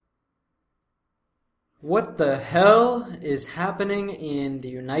What the hell is happening in the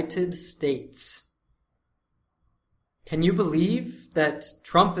United States? Can you believe that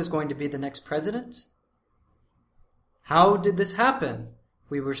Trump is going to be the next president? How did this happen?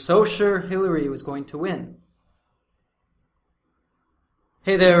 We were so sure Hillary was going to win.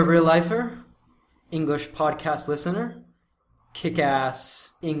 Hey there, real lifer, English podcast listener,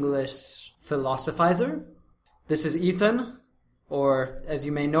 kick-ass English philosophizer. This is Ethan, or as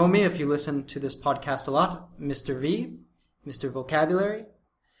you may know me if you listen to this podcast a lot, Mr. V, Mr. Vocabulary.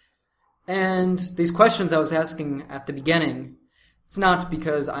 And these questions I was asking at the beginning, it's not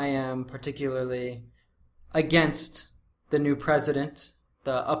because I am particularly against the new president,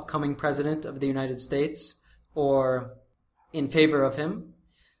 the upcoming president of the United States, or in favor of him.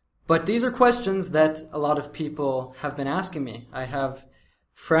 But these are questions that a lot of people have been asking me. I have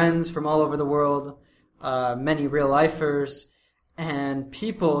friends from all over the world, many real-lifers, and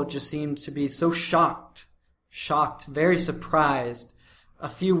people just seemed to be so shocked, very surprised a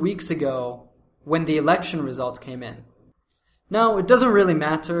few weeks ago when the election results came in. Now, it doesn't really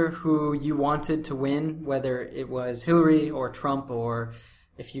matter who you wanted to win, whether it was Hillary or Trump, or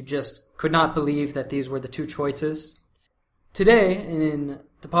if you just could not believe that these were the two choices. Today, in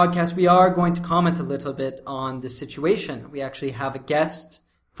the podcast, we are going to comment a little bit on this situation. We actually have a guest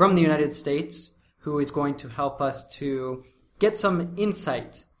from the United States who is going to help us to get some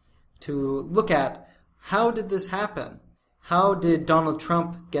insight, to look at how did this happen? How did Donald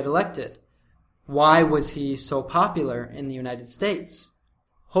Trump get elected? Why was he so popular in the United States?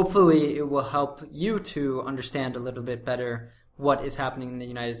 Hopefully, it will help you to understand a little bit better what is happening in the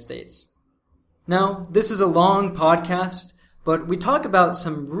United States. Now, this is a long podcast, but we talk about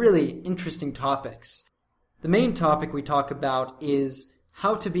some really interesting topics. The main topic we talk about is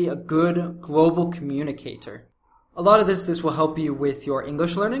how to be a good global communicator. A lot of this will help you with your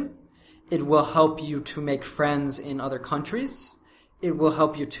English learning. It will help you to make friends in other countries. It will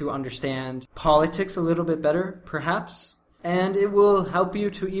help you to understand politics a little bit better, perhaps. And it will help you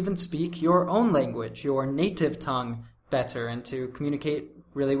to even speak your own language, your native tongue, better, and to communicate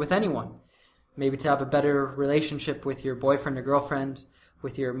really with anyone. Maybe to have a better relationship with your boyfriend or girlfriend,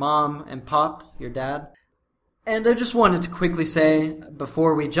 with your mom and pop, your dad. And I just wanted to quickly say,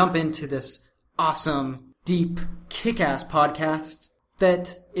 before we jump into this awesome, deep, kick-ass podcast,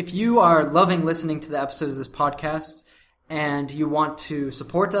 that if you are loving listening to the episodes of this podcast and you want to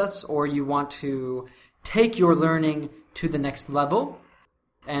support us or you want to take your learning to the next level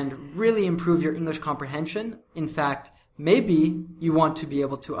and really improve your English comprehension, in fact, maybe you want to be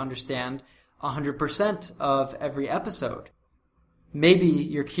able to understand 100% of every episode. Maybe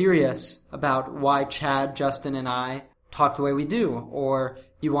you're curious about why Chad, Justin, and I talk the way we do, or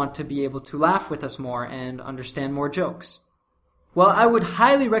you want to be able to laugh with us more and understand more jokes. Well, I would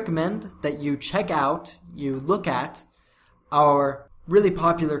highly recommend that you look at our really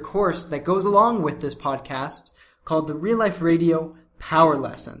popular course that goes along with this podcast called the Real Life Radio Power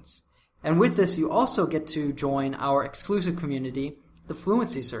Lessons. And with this, you also get to join our exclusive community, the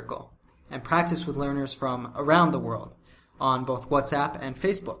Fluency Circle, and practice with learners from around the world on both WhatsApp and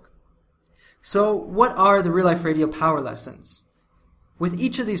Facebook. So, what are the Real Life Radio Power Lessons? With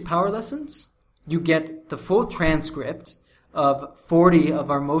each of these power lessons, you get the full transcript of 40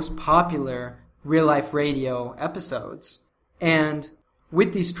 of our most popular Real Life Radio episodes. And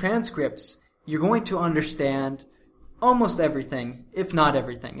with these transcripts, you're going to understand almost everything, if not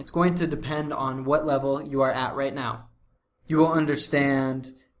everything. It's going to depend on what level you are at right now. You will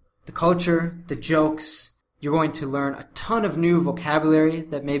understand the culture, the jokes. You're going to learn a ton of new vocabulary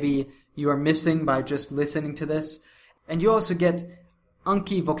that maybe you are missing by just listening to this. And you also get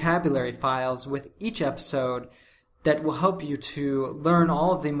Anki vocabulary files with each episode that will help you to learn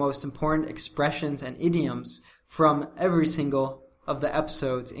all of the most important expressions and idioms from every single of the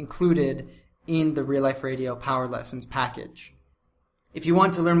episodes included in the Real Life Radio Power Lessons package. If you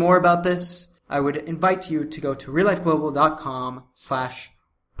want to learn more about this, I would invite you to go to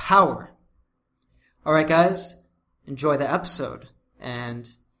reallifeglobal.com/power. Alright guys, enjoy the episode, and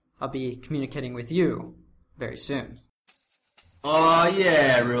I'll be communicating with you very soon. Oh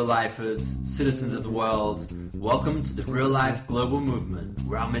yeah, real lifers, citizens of the world, welcome to the Real Life Global Movement,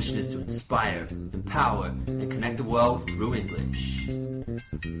 where our mission is to inspire, empower, and connect the world through English.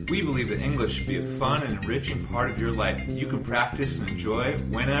 We believe that English should be a fun and enriching part of your life that you can practice and enjoy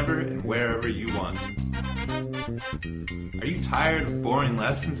whenever and wherever you want. Are you tired of boring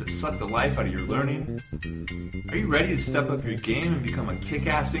lessons that suck the life out of your learning? Are you ready to step up your game and become a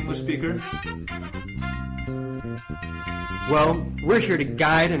kick-ass English speaker? Well, we're here to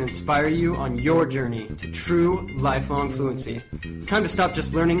guide and inspire you on your journey to true lifelong fluency. It's time to stop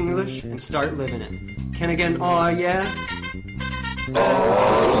just learning English and start living it. Can again, aw yeah?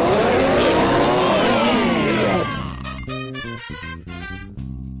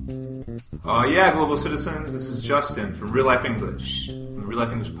 Oh yeah, global citizens, this is Justin from Real Life English, from the Real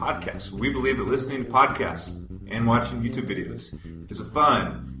Life English podcast. We believe that listening to podcasts and watching YouTube videos is a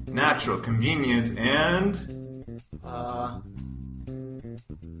fun, natural, convenient, and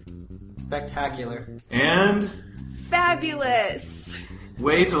spectacular. And fabulous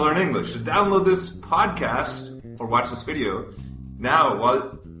way to learn English. To download this podcast or watch this video now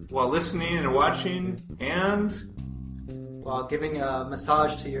while listening and watching and while giving a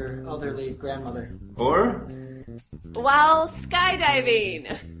massage to your elderly grandmother. Or while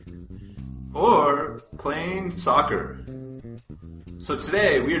skydiving. Or playing soccer. So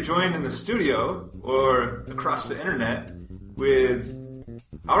today we are joined in the studio or across the internet with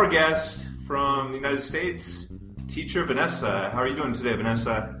our guest from the United States, teacher Vanessa. How are you doing today,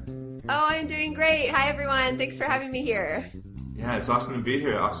 Vanessa? Oh, I'm doing great. Hi, everyone. Thanks for having me here. Yeah, it's awesome to be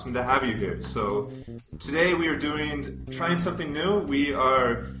here. Awesome to have you here. So today we are trying something new. We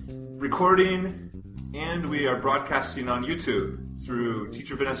are recording and we are broadcasting on YouTube through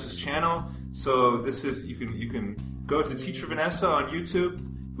Teacher Vanessa's channel. So this is you can go to Teacher Vanessa on YouTube.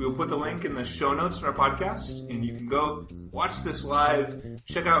 We will put the link in the show notes in our podcast, and you can go watch this live.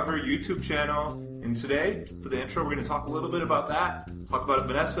 Check out her YouTube channel. And today, for the intro, we're going to talk a little bit about that, talk about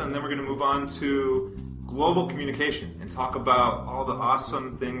Vanessa, and then we're going to move on to global communication and talk about all the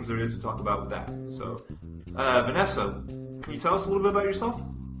awesome things there is to talk about with that. So, Vanessa, can you tell us a little bit about yourself?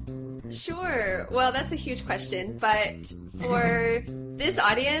 Sure. Well, that's a huge question, but for this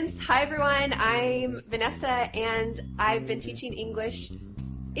audience, hi everyone, I'm Vanessa, and I've been teaching English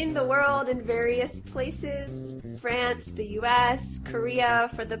in the world in various places, France, the US, Korea,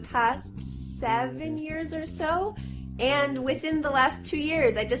 for the past 7 years or so. And within the last 2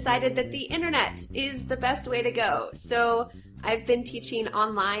 years, I decided that the internet is the best way to go. So I've been teaching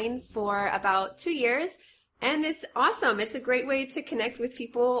online for about 2 years, and it's awesome. It's a great way to connect with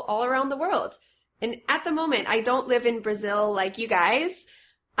people all around the world. And at the moment, I don't live in Brazil like you guys.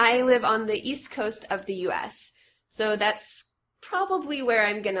 I live on the East Coast of the US. So that's probably where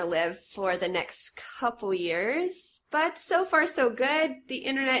I'm going to live for the next couple years. But so far, so good. The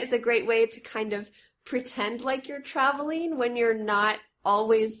internet is a great way to kind of pretend like you're traveling when you're not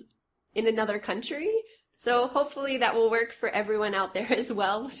always in another country. So hopefully that will work for everyone out there as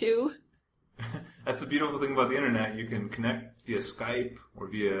well, too. That's the beautiful thing about the internet. You can connect via Skype or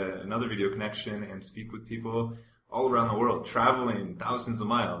via another video connection and speak with people all around the world, traveling thousands of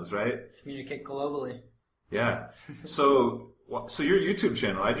miles, right? Communicate globally. Yeah. So your YouTube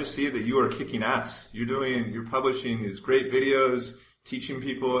channel, I just see that you are kicking ass. You're publishing these great videos, teaching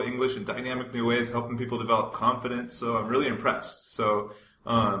people English in dynamic new ways, helping people develop confidence. So I'm really impressed. So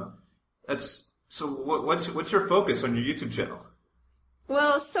what's your focus on your YouTube channel?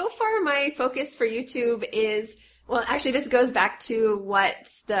 Well, so far my focus for YouTube is, well, actually this goes back to what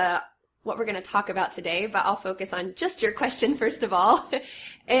we're going to talk about today, but I'll focus on just your question first of all.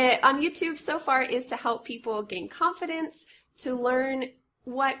 On YouTube so far is to help people gain confidence, to learn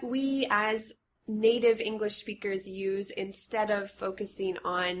what we as native English speakers use instead of focusing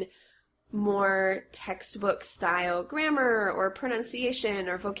on more textbook style grammar or pronunciation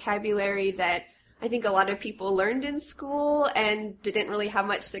or vocabulary that I think a lot of people learned in school and didn't really have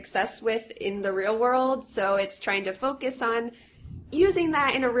much success with in the real world. So it's trying to focus on using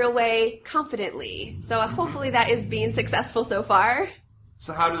that in a real way confidently. So hopefully that is being successful so far.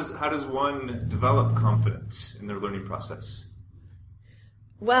 So how does one develop confidence in their learning process?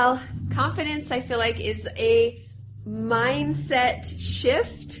 Well, confidence, I feel like, is a mindset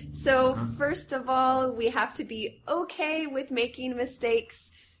shift. So first of all, we have to be okay with making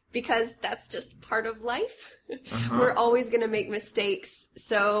mistakes because that's just part of life. We're always going to make mistakes.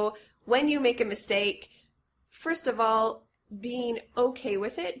 So when you make a mistake, first of all, being okay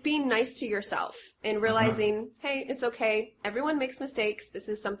with it, being nice to yourself and realizing, hey, it's okay. Everyone makes mistakes. This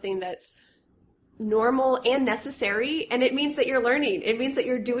is something that's normal and necessary, and it means that you're learning. It means that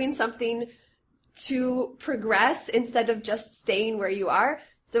you're doing something to progress instead of just staying where you are.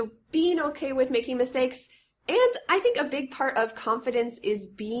 So being okay with making mistakes. And I think a big part of confidence is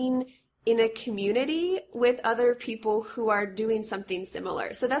being in a community with other people who are doing something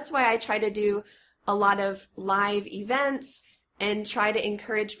similar. So that's why I try to do a lot of live events and try to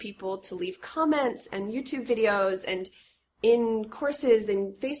encourage people to leave comments and YouTube videos, and in courses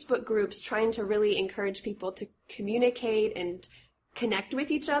and Facebook groups, trying to really encourage people to communicate and connect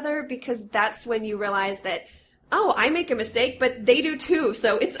with each other, because that's when you realize that, oh, I make a mistake, but they do too,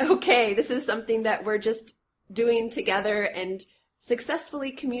 so it's okay. This is something that we're just doing together and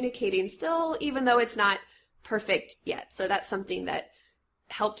successfully communicating still, even though it's not perfect yet. So that's something that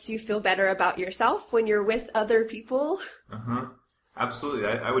helps you feel better about yourself when you're with other people. Absolutely.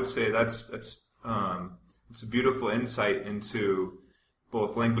 I would say that's it's a beautiful insight into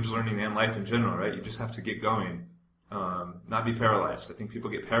both language learning and life in general, right? You just have to get going, not be paralyzed. I think people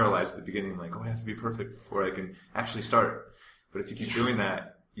get paralyzed at the beginning, like, oh, I have to be perfect before I can actually start. But if you keep doing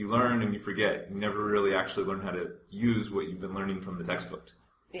that, you learn and you forget. You never really actually learn how to use what you've been learning from the textbook.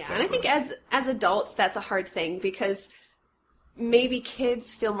 Yeah, and I think as adults, that's a hard thing because maybe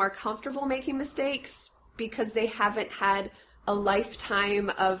kids feel more comfortable making mistakes because they haven't had a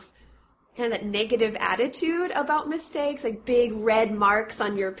lifetime of kind of that negative attitude about mistakes, like big red marks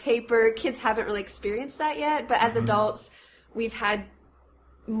on your paper. Kids haven't really experienced that yet, but as adults, we've had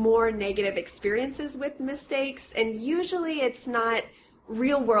more negative experiences with mistakes, and usually it's not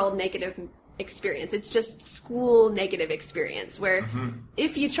real world negative experience. It's just school negative experience where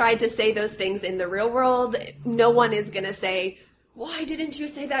if you tried to say those things in the real world, no one is going to say, why didn't you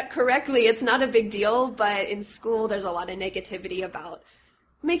say that correctly? It's not a big deal, but in school there's a lot of negativity about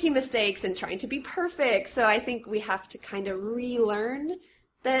making mistakes and trying to be perfect. So I think we have to kind of relearn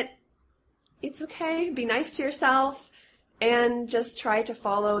that it's okay, be nice to yourself, and just try to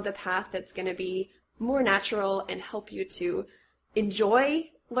follow the path that's going to be more natural and help you to enjoy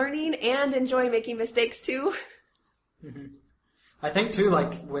learning and enjoy making mistakes too. I think too,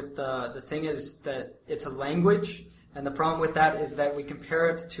 like with the thing is that it's a language, and the problem with that is that we compare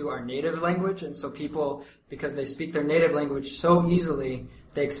it to our native language, and so people, because they speak their native language so easily,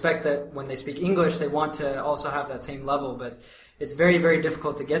 they expect that when they speak English, they want to also have that same level, but it's very, very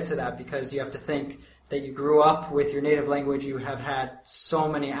difficult to get to that because you have to think that you grew up with your native language, you have had so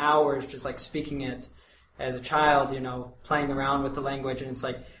many hours just like speaking it as a child, playing around with the language, and it's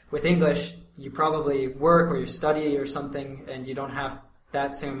like with English, you probably work or you study or something, and you don't have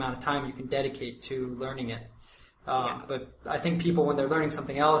that same amount of time you can dedicate to learning it. But I think people, when they're learning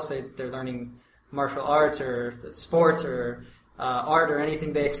something else, they're learning martial arts or sports or art or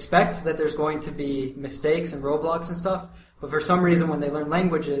anything, they expect that there's going to be mistakes and roadblocks and stuff. But for some reason, when they learn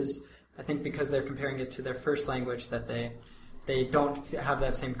languages, I think because they're comparing it to their first language, that they don't have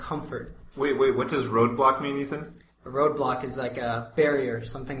that same comfort. Wait, what does roadblock mean, Ethan? A roadblock is like a barrier,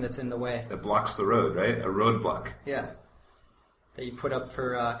 something that's in the way. That blocks the road, right? A roadblock. Yeah. That you put up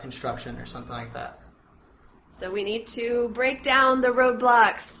for construction or something like that. So we need to break down the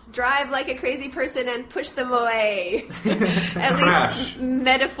roadblocks, drive like a crazy person and push them away. At least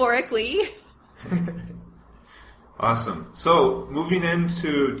metaphorically. Awesome. So moving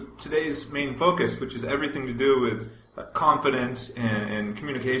into today's main focus, which is everything to do with confidence and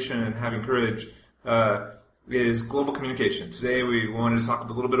communication and having courage, is global communication. Today we wanted to talk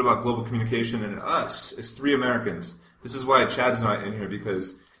a little bit about global communication and us as three Americans. This is why Chad's not in here,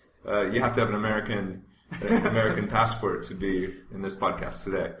 because you have to have an American passport to be in this podcast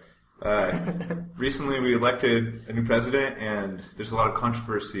today. Recently we elected a new president, and there's a lot of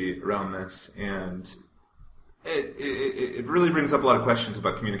controversy around this, and it really brings up a lot of questions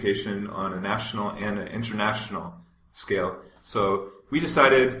about communication on a national and an international scale. So we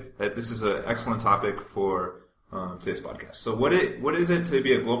decided that this is an excellent topic for today's podcast. So what is it to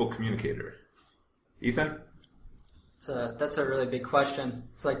be a global communicator? Ethan? That's a really big question.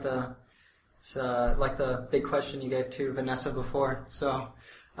 It's like the big question you gave to Vanessa before. So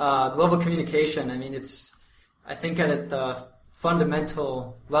global communication, I think at the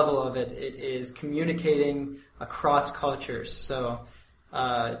fundamental level of it is communicating across cultures. So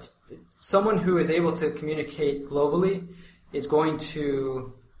it's someone who is able to communicate globally is going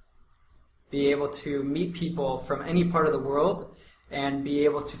to be able to meet people from any part of the world and be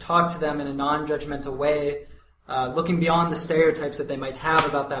able to talk to them in a non-judgmental way, looking beyond the stereotypes that they might have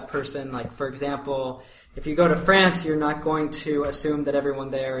about that person. Like, for example, if you go to France, you're not going to assume that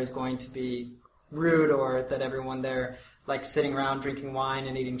everyone there is going to be rude, or that everyone there like sitting around drinking wine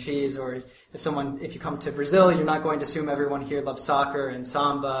and eating cheese. Or if you come to Brazil, you're not going to assume everyone here loves soccer and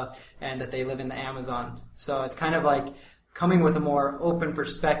samba and that they live in the Amazon. So it's kind of like coming with a more open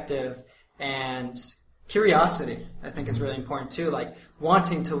perspective, and curiosity, I think, is really important too, like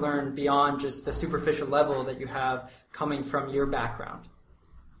wanting to learn beyond just the superficial level that you have coming from your background.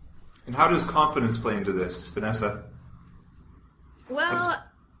 And how does confidence play into this, Vanessa? Well,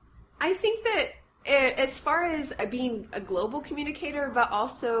 I think that as far as being a global communicator, but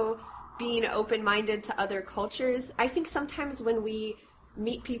also being open-minded to other cultures, I think sometimes when we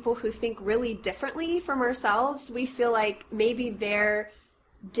meet people who think really differently from ourselves, we feel like maybe their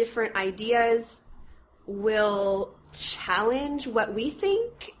different ideas will challenge what we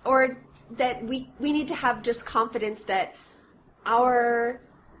think, or that we need to have just confidence that our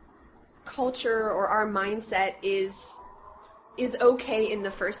culture or our mindset is okay in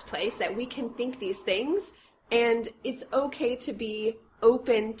the first place, that we can think these things, and it's okay to be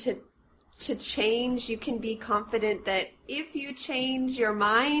open to change. You can be confident that if you change your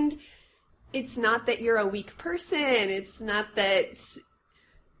mind, it's not that you're a weak person. It's not that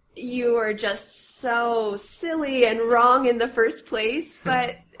you are just so silly and wrong in the first place,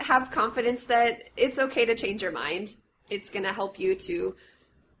 but have confidence that it's okay to change your mind. It's going to help you to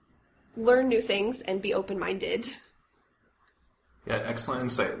learn new things and be open-minded. Yeah, excellent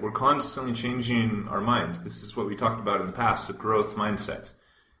insight. We're constantly changing our mind. This is what we talked about in the past, a growth mindset.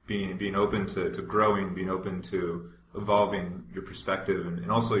 Being open to growing, being open to evolving your perspective and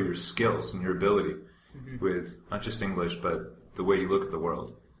also your skills and your ability with not just English, but the way you look at the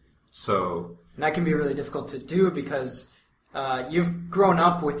world. So and that can be really difficult to do because you've grown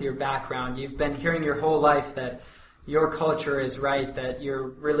up with your background. You've been hearing your whole life that your culture is right, that your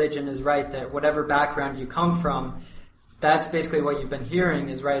religion is right, that whatever background you come from, that's basically what you've been hearing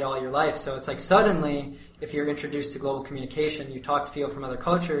is right all your life. So it's like suddenly, if you're introduced to global communication, you talk to people from other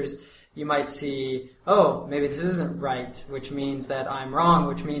cultures, you might see, oh, maybe this isn't right, which means that I'm wrong,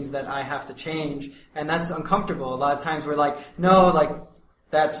 which means that I have to change. And that's uncomfortable. A lot of times we're like, no, like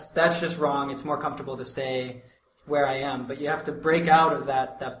that's just wrong. It's more comfortable to stay where I am. But you have to break out of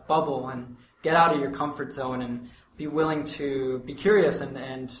that bubble and get out of your comfort zone and be willing to be curious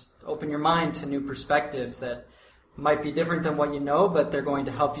and open your mind to new perspectives that might be different than what you know, but they're going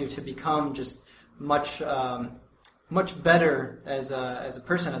to help you to become just much better as a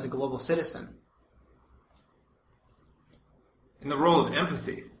person, as a global citizen. in the role of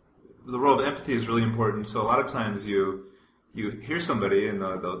empathy, is really important. So a lot of times you hear somebody and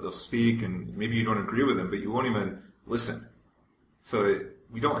they'll speak and maybe you don't agree with them, but you won't even listen. So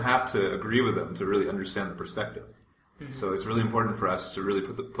we don't have to agree with them to really understand the perspective. Mm-hmm. So it's really important for us to really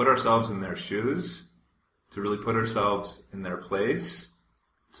put ourselves in their shoes, to really put ourselves in their place.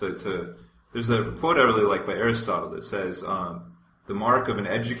 There's a quote I really like by Aristotle that says, the mark of an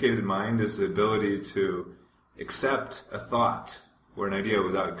educated mind is the ability to accept a thought or an idea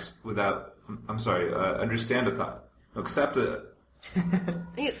understand a thought. Accept a...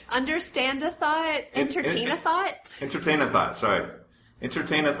 Understand a thought? Entertain a thought? Entertain a thought, sorry.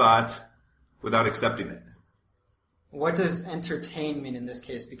 Entertain a thought without accepting it. What does entertain mean in this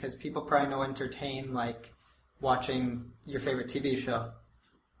case? Because people probably know entertain like watching your favorite TV show.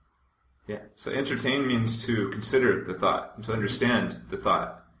 Yeah, so entertain means to consider the thought, and to understand the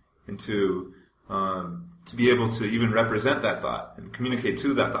thought, and to be able to even represent that thought and communicate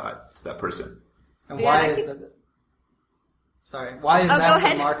to that thought, to that person. And why is that? Sorry, why is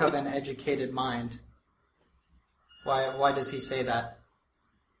that the mark of an educated mind? Why does he say that?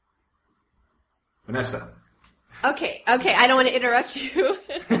 Vanessa. Okay, I don't want to interrupt you.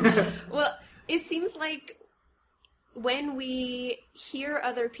 Well, it seems like when we hear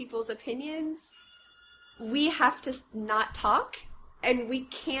other people's opinions, we have to not talk, and we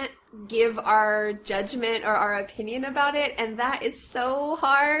can't give our judgment or our opinion about it, and that is so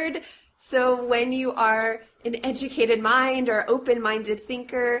hard. So when you are an educated mind or open-minded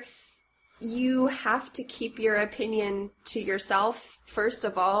thinker, you have to keep your opinion to yourself, first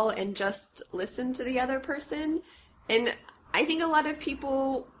of all, and just listen to the other person. And I think a lot of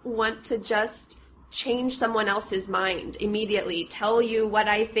people want to just change someone else's mind immediately, tell you what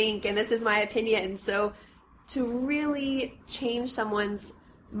I think, and this is my opinion. So to really change someone's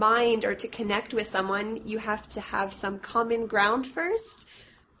mind or to connect with someone, you have to have some common ground first.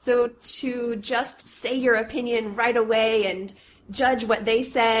 So to just say your opinion right away and judge what they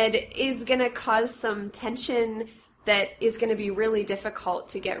said is going to cause some tension that is going to be really difficult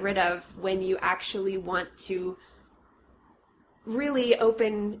to get rid of when you actually want to really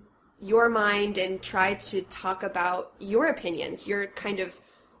open your mind and try to talk about your opinions. You're kind of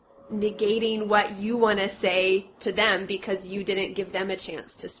negating what you want to say to them because you didn't give them a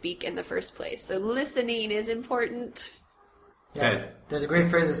chance to speak in the first place. So listening is important. Yeah, there's a great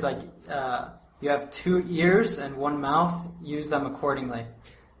phrase. It's like, you have 2 ears and 1 mouth, use them accordingly.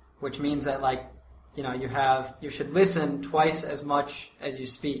 Which means that, like, you should listen twice as much as you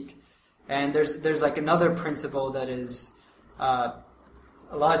speak. And there's like another principle that is,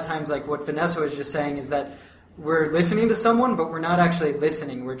 a lot of times, like what Vanessa was just saying, is that we're listening to someone, but we're not actually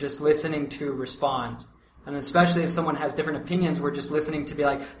listening. We're just listening to respond. And especially if someone has different opinions, we're just listening to be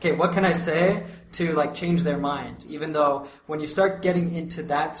like, okay, what can I say to like change their mind? Even though when you start getting into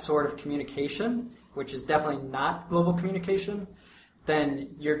that sort of communication, which is definitely not global communication,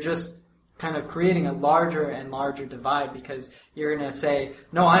 then you're just kind of creating a larger and larger divide, because you're going to say,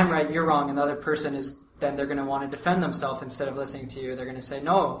 no, I'm right, you're wrong, and the other person is, then they're going to want to defend themselves instead of listening to you. They're going to say,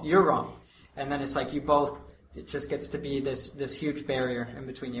 no, you're wrong. And then it's like you both, it just gets to be this huge barrier in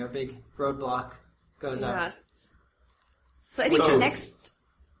between you, a big roadblock goes up. So I think the next...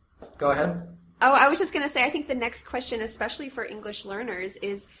 Go ahead. Oh, I was just going to say, I think the next question, especially for English learners,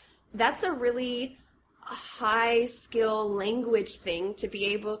 is that's a really high skill language thing, to be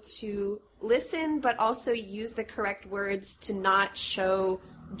able to listen but also use the correct words to not show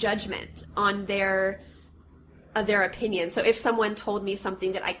judgment on their opinion. So if someone told me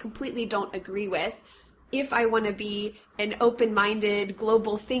something that I completely don't agree with, if I want to be an open-minded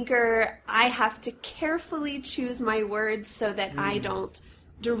global thinker, I have to carefully choose my words so that I don't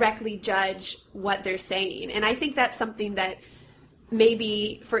directly judge what they're saying. And I think that's something that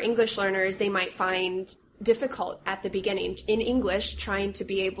maybe for English learners, they might find difficult at the beginning in English, trying to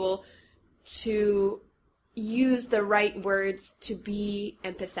be able to use the right words to be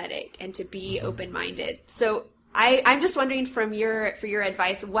empathetic and to be open-minded. So I'm just wondering for your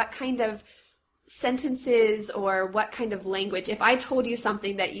advice, what kind of sentences or what kind of language, if I told you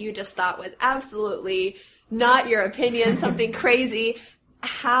something that you just thought was absolutely not your opinion, something crazy,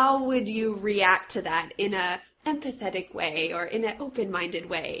 how would you react to that in a empathetic way or in an open-minded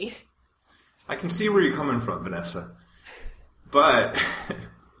way? I can see where you're coming from, Vanessa. But...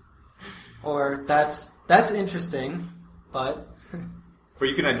 Or that's interesting, but... Or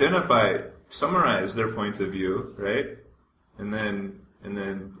you can summarize their point of view, right? And then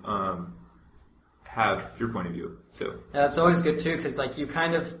have your point of view, too. Yeah, it's always good, too, because like you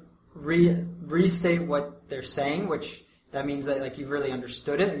kind of restate what they're saying, which that means that like you've really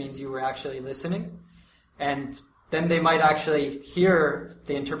understood it. It means you were actually listening. And then they might actually hear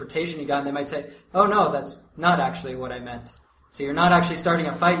the interpretation you got, and they might say, oh, no, that's not actually what I meant. So you're not actually starting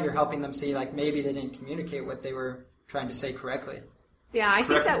a fight. You're helping them see, like, maybe they didn't communicate what they were trying to say correctly. Yeah, I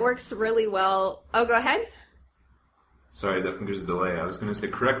think that works really well. Oh, go ahead. Sorry, I think there's a delay. I was going to say,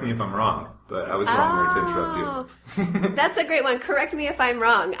 correct me if I'm wrong, but I was wrong there to interrupt you. That's a great one. Correct me if I'm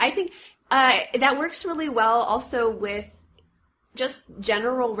wrong. I think that works really well also with just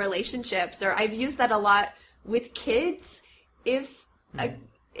general relationships, or I've used that a lot with kids. If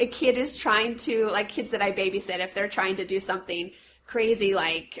a kid is trying to, like kids that I babysit, if they're trying to do something crazy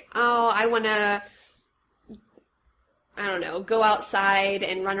like, oh, I want to, I don't know, go outside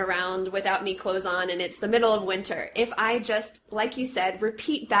and run around without any clothes on and it's the middle of winter. If I just, like you said,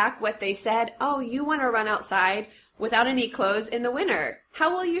 repeat back what they said, oh, you want to run outside without any clothes in the winter,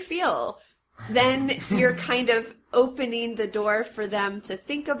 how will you feel? Then you're kind of opening the door for them to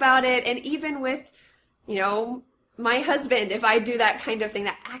think about it. And even with, you know, my husband, if I do that kind of thing,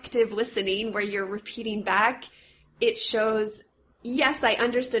 that active listening where you're repeating back, it shows, yes, I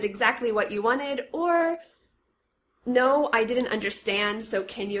understood exactly what you wanted, or no, I didn't understand, so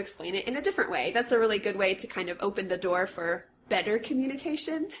can you explain it in a different way? That's a really good way to kind of open the door for better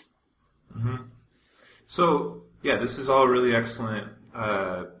communication. Mm-hmm. So, yeah, this is all really excellent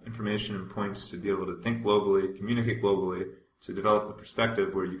information and points to be able to think globally, communicate globally, to develop the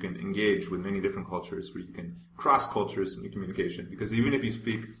perspective where you can engage with many different cultures, where you can cross cultures in your communication. Because even if you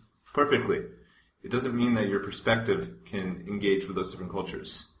speak perfectly, it doesn't mean that your perspective can engage with those different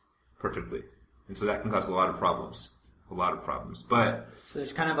cultures perfectly. And so that can cause a lot of problems. But so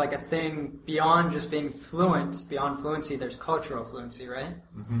there's kind of like a thing beyond just being fluent, beyond fluency, there's cultural fluency, right?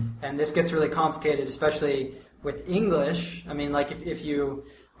 Mm-hmm. And this gets really complicated, especially with English. I mean, like if you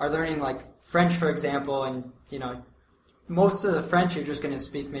are learning like French, for example, and, you know, most of the French you're just going to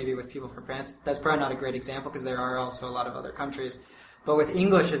speak maybe with people from France. That's probably not a great example because there are also a lot of other countries. But with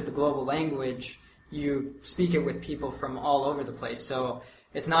English as the global language, you speak it with people from all over the place. So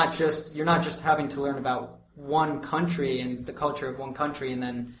it's not just, you're not just having to learn about one country and the culture of one country and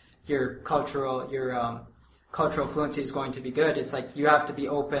then your cultural fluency is going to be good. It's like you have to be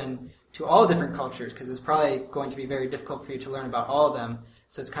open to all different cultures because it's probably going to be very difficult for you to learn about all of them.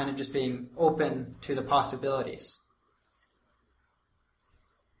 So it's kind of just being open to the possibilities.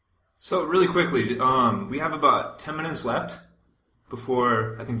 So really quickly, we have about 10 minutes left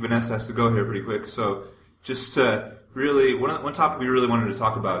before I think Vanessa has to go here pretty quick. So just to really, one topic we really wanted to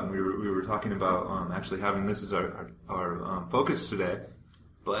talk about, and we were talking about actually having this as our focus today,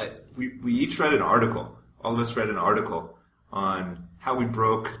 but we each read an article. All of us read an article on how we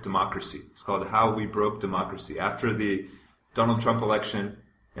broke democracy. It's called How We Broke Democracy after the Donald Trump election.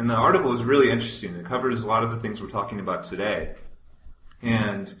 And the article is really interesting. It covers a lot of the things we're talking about today.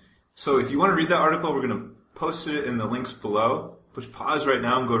 And so if you want to read that article, we're going to post it in the links below. Push pause right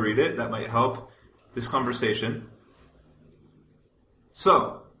now and go read it. That might help this conversation.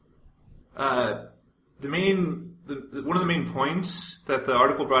 So, One of the main points that the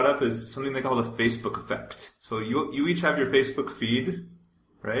article brought up is something they call the Facebook effect. So you each have your Facebook feed,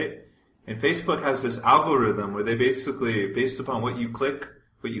 right? And Facebook has this algorithm where they basically, based upon what you click,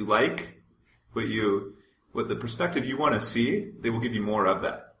 what you like, what the perspective you want to see, they will give you more of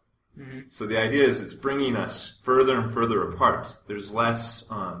that. Mm-hmm. So the idea is it's bringing us further and further apart. There's less,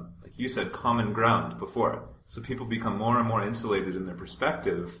 like you said, common ground before. So people become more and more insulated in their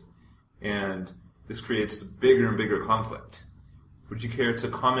perspective, and this creates bigger and bigger conflict. Would you care to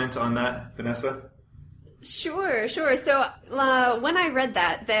comment on that, Vanessa? Sure. So when I read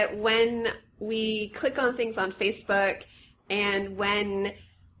that when we click on things on Facebook and when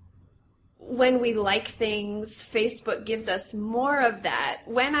we like things, Facebook gives us more of that.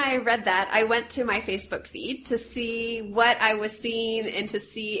 When I read that, I went to my Facebook feed to see what I was seeing and to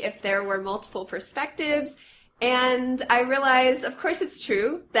see if there were multiple perspectives. And I realized, of course, it's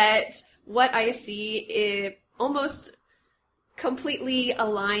true that what I see it almost completely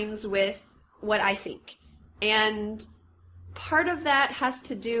aligns with what I think. And part of that has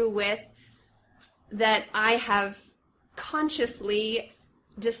to do with that I have consciously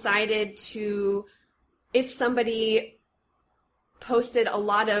decided to, if somebody posted a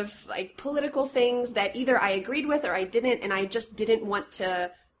lot of like political things that either I agreed with or I didn't, and I just didn't want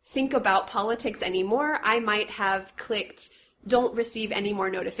to think about politics anymore, I might have clicked don't receive any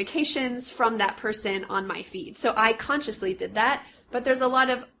more notifications from that person on my feed. So I consciously did that, but there's a lot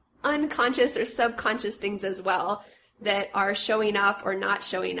of unconscious or subconscious things as well that are showing up or not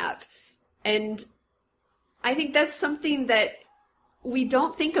showing up. And I think that's something that we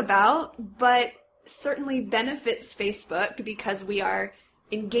don't think about, but certainly benefits Facebook because we are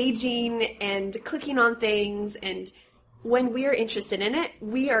engaging and clicking on things, and when we're interested in it,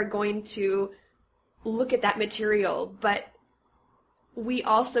 we are going to look at that material, but we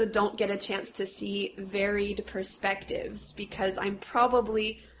also don't get a chance to see varied perspectives because I'm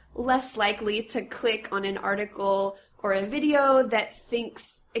probably less likely to click on an article or a video that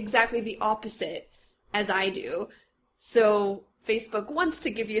thinks exactly the opposite as I do. So Facebook wants to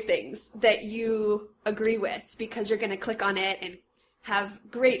give you things that you agree with because you're going to click on it and have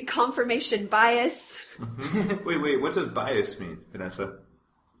great confirmation bias. Wait, what does bias mean, Vanessa?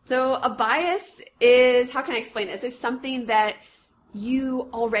 So a bias is, how can I explain this? It's something that you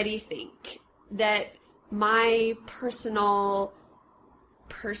already think, that my personal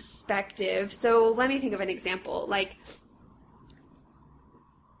perspective. So let me think of an example. Like,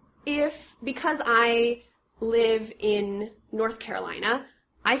 because I live in North Carolina,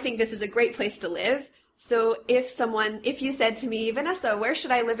 I think this is a great place to live. So if you said to me, Vanessa, where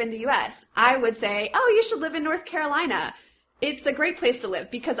should I live in the U.S.? I would say, oh, you should live in North Carolina. It's a great place to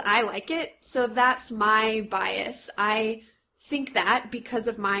live because I like it. So that's my bias. I think that because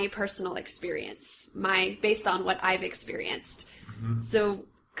of my personal experience, based on what I've experienced. Mm-hmm. So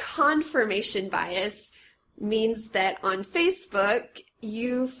confirmation bias means that on Facebook,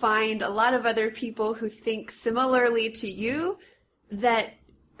 you find a lot of other people who think similarly to you that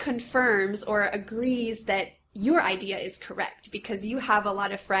confirms or agrees that your idea is correct because you have a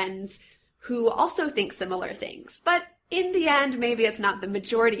lot of friends who also think similar things. But in the end, maybe it's not the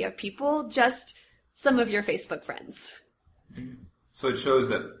majority of people, just some of your Facebook friends. So it shows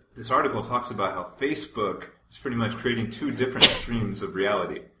that this article talks about how Facebook is pretty much creating two different streams of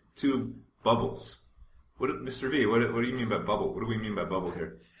reality, two bubbles. Mr. V, what do you mean by bubble? What do we mean by bubble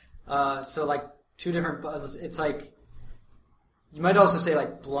here? So like two different bubbles. It's like, you might also say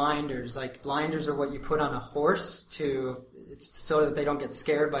like blinders. Like blinders are what you put on a horse it's so that they don't get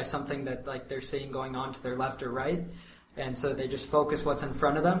scared by something that like they're seeing going on to their left or right. And so they just focus what's in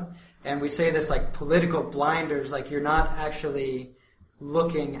front of them. And we say this like political blinders, like you're not actually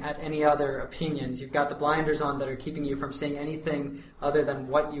looking at any other opinions. You've got the blinders on that are keeping you from seeing anything other than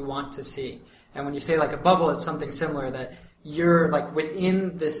what you want to see. And when you say like a bubble, it's something similar, that you're like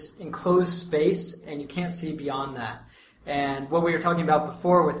within this enclosed space and you can't see beyond that. And what we were talking about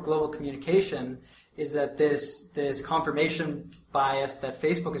before with global communication is that this confirmation bias that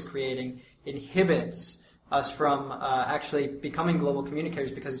Facebook is creating inhibits us from actually becoming global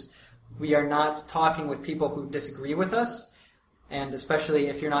communicators because we are not talking with people who disagree with us. And especially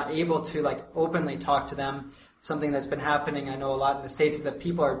if you're not able to like openly talk to them, something that's been happening, I know a lot in the States, is that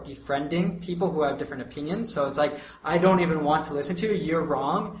people are defriending people who have different opinions. So it's like, I don't even want to listen to you, you're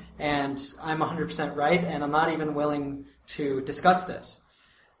wrong, and I'm 100% right, and I'm not even willing to discuss this.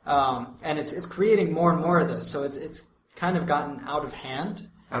 And it's creating more and more of this. So it's kind of gotten out of hand.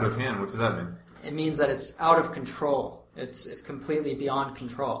 Out of hand? What does that mean? It means that it's out of control. It's completely beyond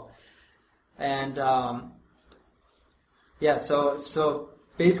control. And so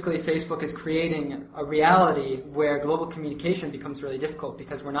basically Facebook is creating a reality where global communication becomes really difficult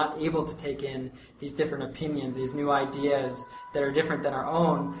because we're not able to take in these different opinions, these new ideas that are different than our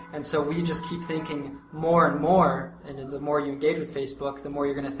own. And so we just keep thinking more and more, and the more you engage with Facebook, the more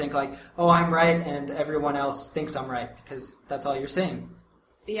you're going to think like, oh, I'm right, and everyone else thinks I'm right, because that's all you're saying.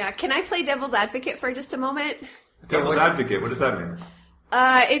 Yeah, can I play devil's advocate for just a moment? Devil's advocate, what does that mean?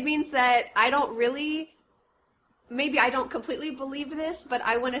 It means that I don't really, maybe I don't completely believe this, but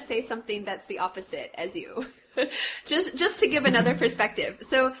I want to say something that's the opposite as you. just to give another perspective.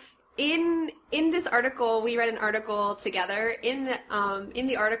 So in this article, we read an article together. In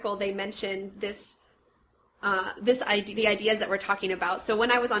the article, they mentioned the ideas that we're talking about. So when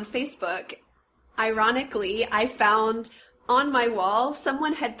I was on Facebook, ironically, I found on my wall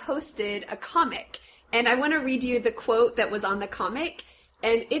someone had posted a comic. And I want to read you the quote that was on the comic.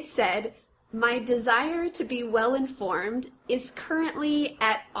 And it said, "My desire to be well-informed is currently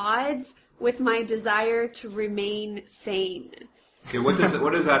at odds with my desire to remain sane." Okay, what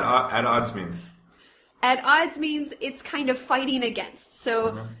does that at odds mean? At odds means it's kind of fighting against.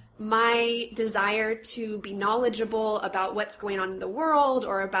 So my desire to be knowledgeable about what's going on in the world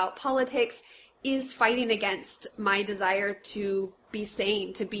or about politics is fighting against my desire to be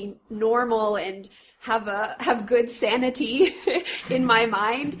sane, to be normal and have good sanity in my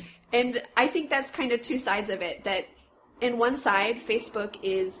mind. And I think that's kind of two sides of it, that in one side, Facebook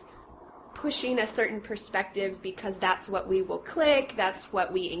is pushing a certain perspective because that's what we will click, that's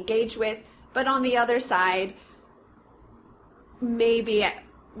what we engage with. But on the other side, maybe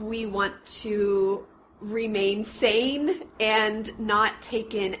we want to remain sane and not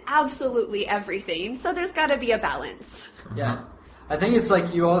take in absolutely everything. So there's got to be a balance. Yeah. I think it's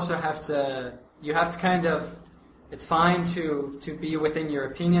like you also have to kind of, it's fine to be within your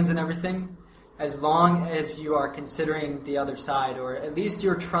opinions and everything, as long as you are considering the other side, or at least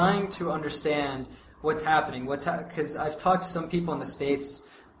you're trying to understand what's happening. Because I've talked to some people in the States.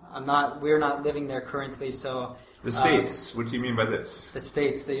 We're not living there currently, so... The States? What do you mean by this? The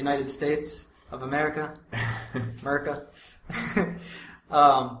States, the United States of America. America.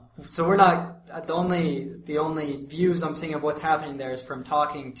 So we're not... The only views I'm seeing of what's happening there is from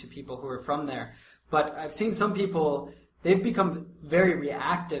talking to people who are from there. But I've seen some people, they've become very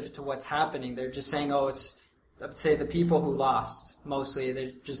reactive to what's happening. They're just saying, I would say the people who lost, mostly,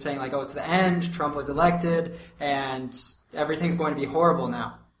 they're just saying like, it's the end, Trump was elected, and everything's going to be horrible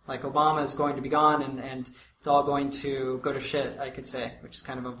now. Like Obama is going to be gone, and it's all going to go to shit, I could say, which is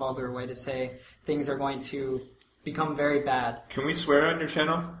kind of a vulgar way to say things are going to become very bad. Can we swear on your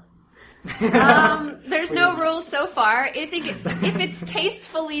channel? There's no rules so far. If it's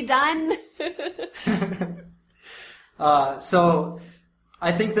tastefully done. So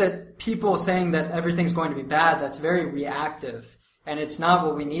I think that people saying that everything's going to be bad, that's very reactive. And it's not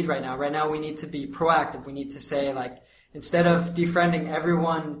what we need right now. Right now we need to be proactive. We need to say, like, instead of defriending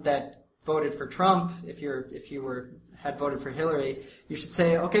everyone that voted for Trump, if you had voted for Hillary, you should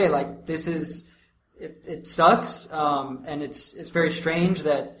say, okay, like, this is, it sucks, and it's very strange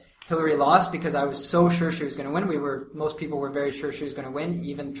that Hillary lost, because I was so sure she was going to win. Most people were very sure she was going to win,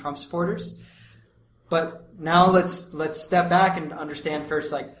 even Trump supporters. But now let's step back and understand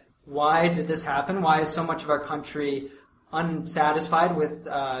first, like, why did this happen? Why is so much of our country unsatisfied with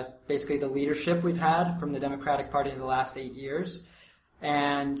basically the leadership we've had from the Democratic Party in the last 8 years?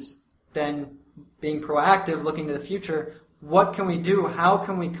 And then being proactive, looking to the future, what can we do? How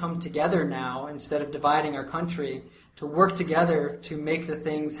can we come together now, instead of dividing our country, to work together to make the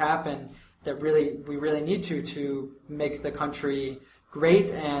things happen that we really need to make the country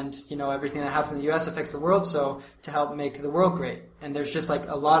great, and everything that happens in the U.S. affects the world, so to help make the world great. And there's just like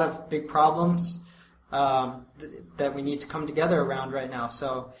a lot of big problems that we need to come together around right now.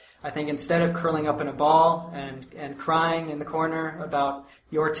 So I think instead of curling up in a ball and crying in the corner about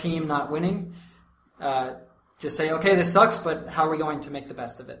your team not winning, just say, okay, this sucks, but how are we going to make the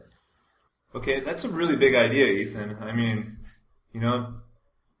best of it? Okay, that's a really big idea, Ethan. I mean,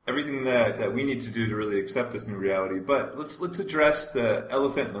 everything that we need to do to really accept this new reality. But let's address the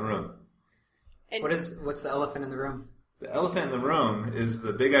elephant in the room. What's the elephant in the room? The elephant in the room is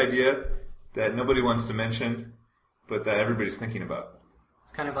the big idea that nobody wants to mention, but that everybody's thinking about.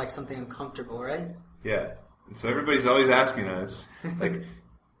 It's kind of like something uncomfortable, right? Yeah. And so everybody's always asking us, like,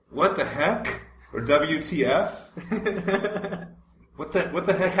 what the heck? Or WTF? What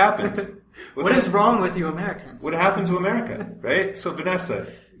the heck happened? What is wrong with you Americans? What happened to America, right? So Vanessa,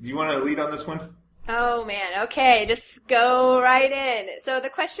 do you want to lead on this one? Oh man, okay, just go right in. So the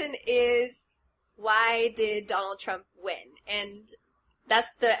question is, why did Donald Trump win? And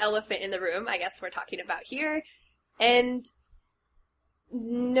that's the elephant in the room, I guess we're talking about here. And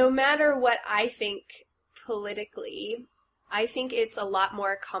no matter what I think politically, I think it's a lot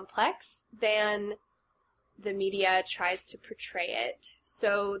more complex than the media tries to portray it.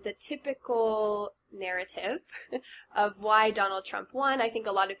 So the typical narrative of why Donald Trump won, I think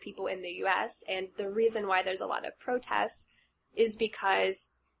a lot of people in the US, and the reason why there's a lot of protests is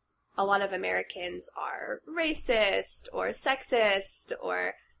because a lot of Americans are racist or sexist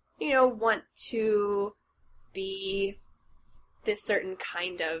or, want to be this certain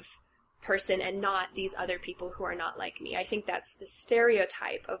kind of person and not these other people who are not like me. I think that's the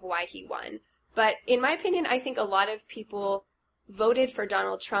stereotype of why he won. But in my opinion, I think a lot of people voted for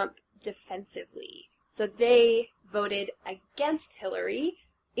Donald Trump defensively. So they voted against Hillary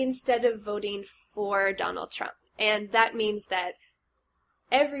instead of voting for Donald Trump. And that means that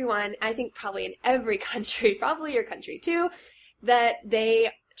everyone, I think probably in every country, probably your country too, that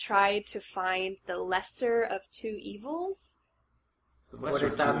they try to find the lesser of two evils. What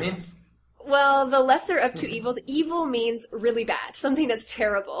does that mean? Well, the lesser of two evils. Evil means really bad, something that's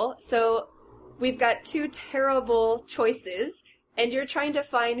terrible. So we've got two terrible choices, and you're trying to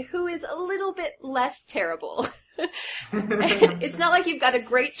find who is a little bit less terrible. It's not like you've got a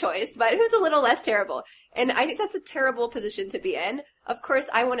great choice, but who's a little less terrible. And I think that's a terrible position to be in. Of course,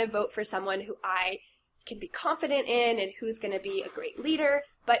 I want to vote for someone who I can be confident in and who's going to be a great leader,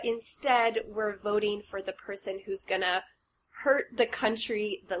 but instead we're voting for the person who's going to hurt the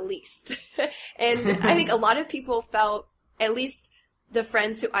country the least. And I think a lot of people felt, at least the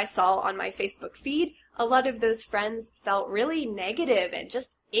friends who I saw on my Facebook feed, a lot of those friends felt really negative and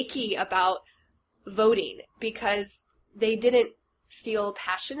just icky about voting because they didn't feel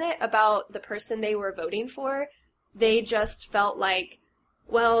passionate about the person they were voting for. They just felt like,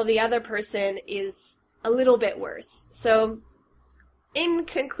 well, the other person is a little bit worse. So in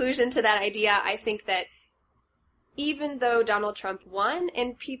conclusion to that idea, I think that even though Donald Trump won,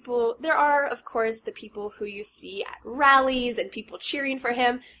 and there are, of course, the people who you see at rallies and people cheering for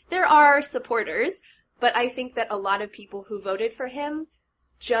him, there are supporters, but I think that a lot of people who voted for him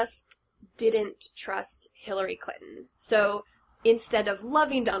just didn't trust Hillary Clinton. So instead of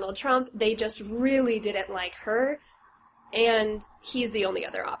loving Donald Trump, they just really didn't like her, and he's the only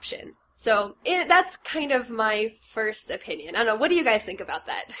other option. So that's kind of my first opinion. I don't know, what do you guys think about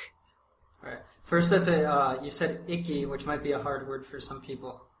that? All right. First, you said icky, which might be a hard word for some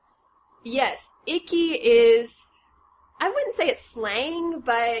people. Yes, icky is, I wouldn't say it's slang,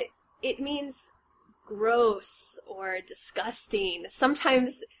 but it means gross or disgusting.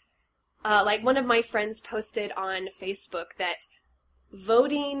 Sometimes, like one of my friends posted on Facebook that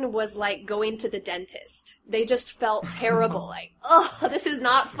voting was like going to the dentist. They just felt terrible, like, oh, this is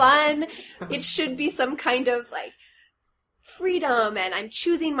not fun. It should be some kind of like freedom and I'm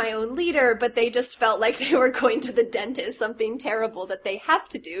choosing my own leader, but they just felt like they were going to the dentist, something terrible that they have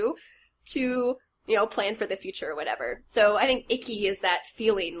to do to, plan for the future or whatever. So I think icky is that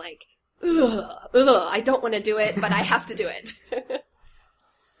feeling like, ugh, I don't want to do it, but I have to do it.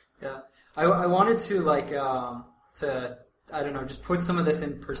 Yeah. I wanted to just put some of this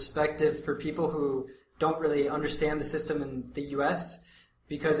in perspective for people who don't really understand the system in the US,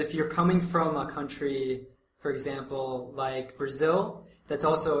 because if you're coming from a country, for example, like Brazil, it's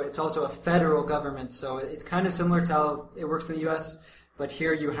also a federal government, so it's kind of similar to how it works in the U.S., but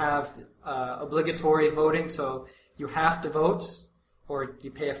here you have obligatory voting, so you have to vote, or you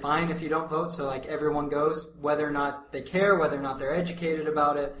pay a fine if you don't vote, so like everyone goes, whether or not they care, whether or not they're educated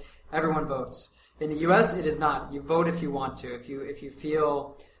about it, everyone votes. In the U.S., it is not. You vote if you want to, if you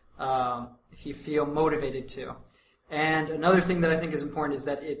feel motivated to. And another thing that I think is important is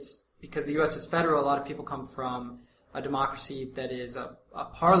that it's because the U.S. is federal, a lot of people come from a democracy that is a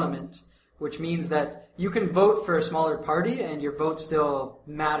parliament, which means that you can vote for a smaller party and your vote still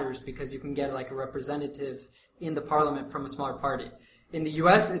matters because you can get like a representative in the parliament from a smaller party. In the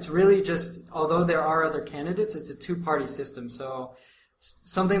U.S., it's really just, although there are other candidates, it's a two-party system. So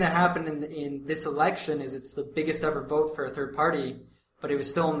something that happened in this election is it's the biggest ever vote for a third party, but it was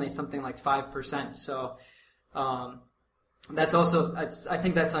still only something like 5%. So I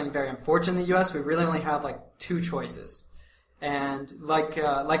think that's something very unfortunate in the U.S. We really only have like two choices. And like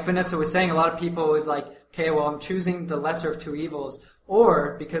Vanessa was saying, a lot of people was like, okay, well, I'm choosing the lesser of two evils.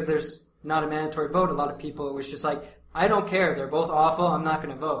 Or because there's not a mandatory vote, a lot of people, it was just like, I don't care. They're both awful. I'm not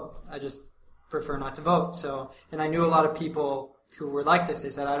going to vote. I just prefer not to vote. So, and I knew a lot of people who were like this. They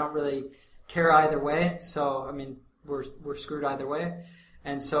said, I don't really care either way. So, I mean, we're screwed either way.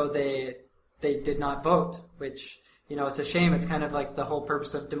 And so they did not vote, which, it's a shame. It's kind of like the whole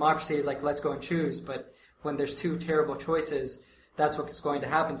purpose of democracy is like, let's go and choose. But when there's two terrible choices, that's what's going to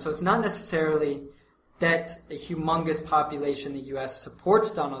happen. So it's not necessarily that a humongous population in the U.S.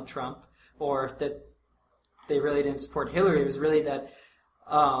 supports Donald Trump, or that they really didn't support Hillary. It was really that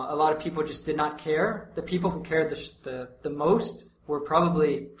a lot of people just did not care. The people who cared the most were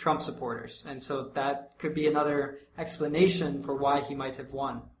probably Trump supporters. And so that could be another explanation for why he might have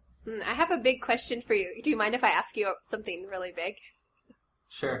won. I have a big question for you. Do you mind if I ask you something really big?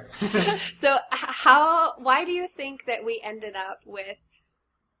 Sure. So why do you think that we ended up with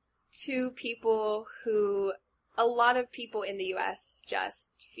two people who a lot of people in the U.S.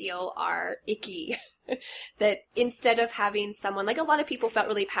 just feel are icky? That instead of having someone, like a lot of people felt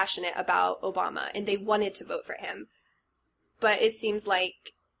really passionate about Obama and they wanted to vote for him. But it seems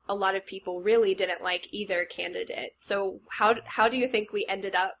like a lot of people really didn't like either candidate. So how do you think we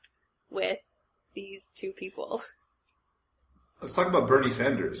ended up with these two people? Let's talk about Bernie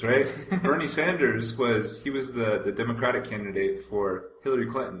Sanders, right? Bernie Sanders was the Democratic candidate for Hillary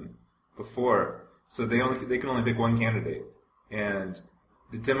Clinton before, so they can only pick one candidate, and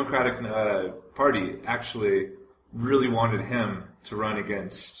the Democratic Party actually really wanted him to run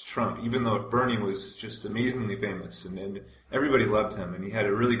against Trump, even though Bernie was just amazingly famous and everybody loved him, and he had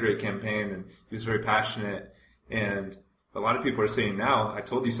a really great campaign and he was very passionate. And a lot of people are saying now, "I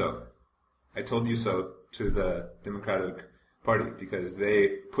told you so. I told you so" to the Democratic Party because they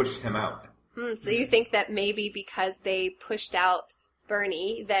pushed him out. So you think that maybe because they pushed out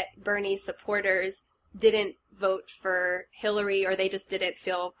Bernie, that Bernie supporters didn't vote for Hillary, or they just didn't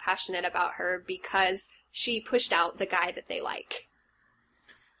feel passionate about her because she pushed out the guy that they like?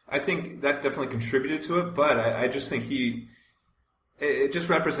 I think that definitely contributed to it, but I just think it just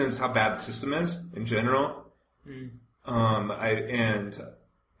represents how bad the system is in general. I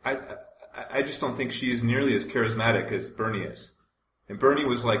just don't think she is nearly as charismatic as Bernie is. And Bernie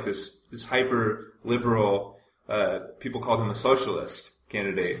was like this hyper liberal, people called him a socialist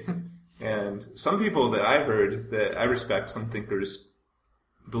candidate. And some people that I heard that I respect, some thinkers,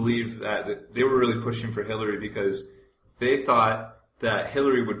 believed that they were really pushing for Hillary because they thought that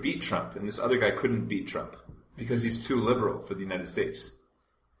Hillary would beat Trump and this other guy couldn't beat Trump because he's too liberal for the United States.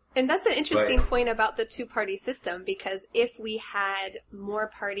 And that's an interesting point about the two-party system, because if we had more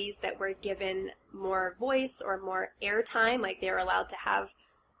parties that were given more voice or more airtime, like they were allowed to have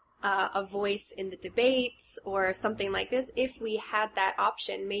a voice in the debates or something like this, if we had that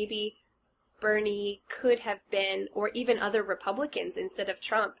option, maybe Bernie could have been, or even other Republicans instead of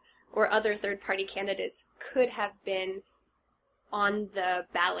Trump, or other third-party candidates could have been on the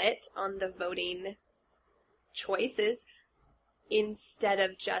ballot, on the voting choices, instead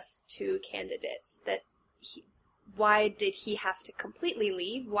of just two candidates. Why did he have to completely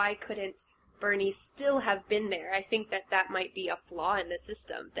leave? Why couldn't Bernie still have been there? I think that might be a flaw in the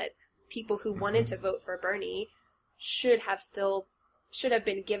system, that people who wanted to vote for Bernie should have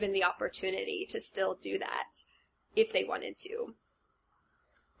been given the opportunity to still do that if they wanted to.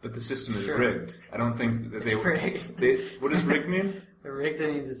 But the system is rigged. I don't think that rigged. What does rigged mean? Rigged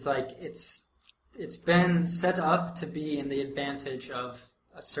means it's been set up to be in the advantage of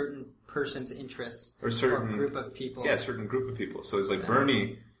a certain person's interests or group of people. Yeah, a certain group of people. So it's like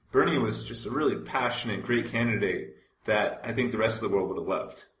Bernie was just a really passionate, great candidate that I think the rest of the world would have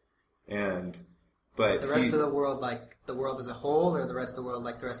loved. But the rest of the world, like the world as a whole, or the rest of the world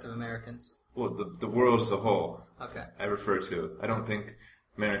like the rest of Americans? Well, the world as a whole. Okay. I refer to. I don't think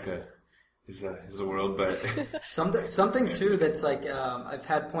America is a world, but something too that's like I've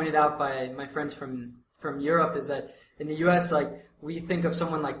had pointed out by my friends from Europe is that in the U.S. like we think of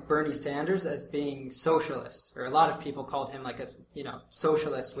someone like Bernie Sanders as being socialist, or a lot of people called him like a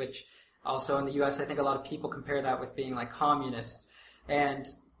socialist, which also in the U.S. I think a lot of people compare that with being like communist. And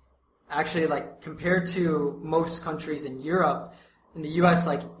actually, like compared to most countries in Europe, in the U.S.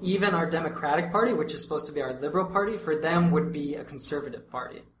 like even our Democratic Party, which is supposed to be our liberal party, for them would be a conservative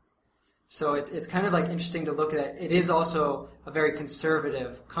party. So it's kind of like interesting to look at. It is also a very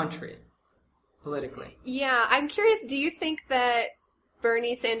conservative country, politically. Yeah, I'm curious, do you think that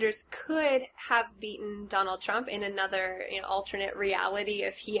Bernie Sanders could have beaten Donald Trump in another alternate reality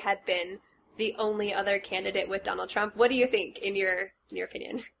if he had been the only other candidate with Donald Trump? What do you think, in your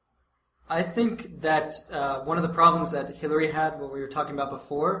opinion? I think that one of the problems that Hillary had, what we were talking about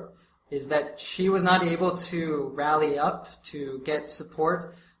before, is that she was not able to rally up to get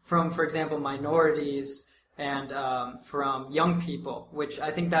support from, for example, minorities and from young people, which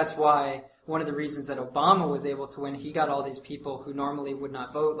I think that's why one of the reasons that Obama was able to win. He got all these people who normally would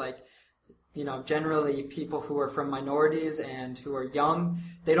not vote, like, generally people who are from minorities and who are young,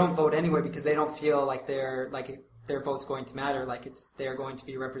 they don't vote anyway because they don't feel like they're like their vote's going to matter, like they're going to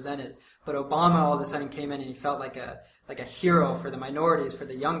be represented. But Obama all of a sudden came in and he felt like a hero for the minorities, for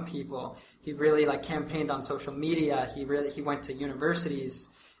the young people. He really like campaigned on social media. He went to universities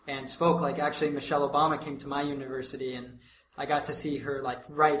and spoke. Like actually Michelle Obama came to my university and I got to see her like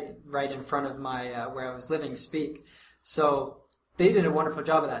right in front of my where I was living speak. So they did a wonderful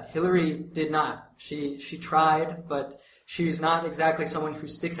job of that. Hillary did not. She tried, but she's not exactly someone who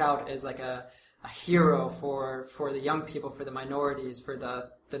sticks out as like a hero for the young people, for the minorities, for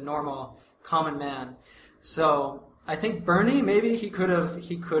the normal common man. So I think Bernie, maybe he could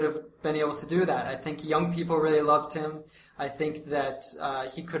have been able to do that. I think young people really loved him. I think that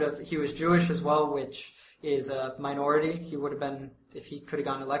he was Jewish as well, which is a minority. He would have been, if he could have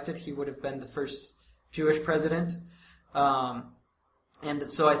gotten elected, he would have been the first Jewish president.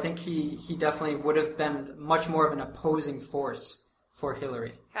 And so I think he definitely would have been much more of an opposing force for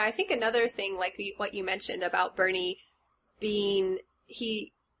Hillary. I think another thing, like what you mentioned about Bernie being,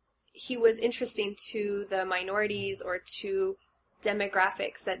 he was interesting to the minorities or to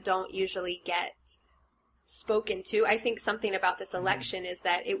demographics that don't usually get spoken to. I think something about this election is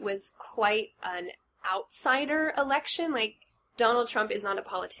that it was quite an outsider election. Like, Donald Trump is not a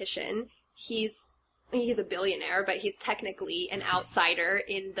politician. He's a billionaire, but he's technically an outsider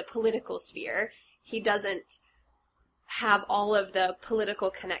in the political sphere. He doesn't have all of the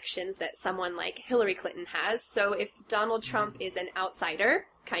political connections that someone like Hillary Clinton has. So if Donald Trump is an outsider,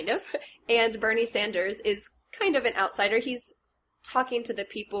 kind of, and Bernie Sanders is kind of an outsider, he's talking to the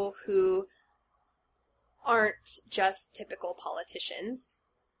people who aren't just typical politicians,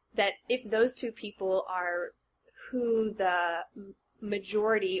 that if those two people are who the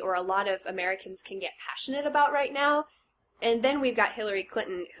majority or a lot of Americans can get passionate about right now, and then we've got Hillary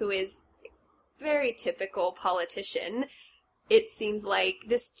Clinton, who is very typical politician, it seems like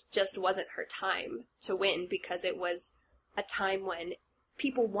this just wasn't her time to win, because it was a time when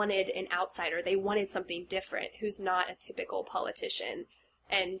people wanted an outsider. They wanted something different who's not a typical politician.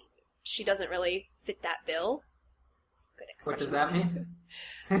 And she doesn't really fit that bill. Good expression. What does that mean?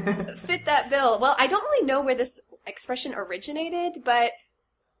 Fit that bill. Well, I don't really know where this expression originated, but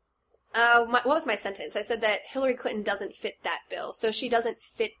what was my sentence? I said that Hillary Clinton doesn't fit that bill. So she doesn't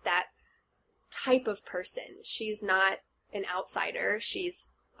fit that type of person. She's not an outsider. She's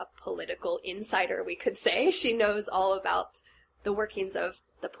a political insider, we could say. She knows all about the workings of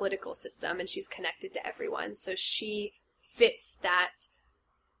the political system, and she's connected to everyone. So she fits that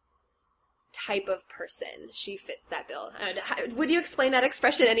type of person. She fits that bill. Would you explain that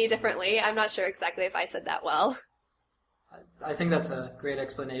expression any differently? I'm not sure exactly if I said that well. I think that's a great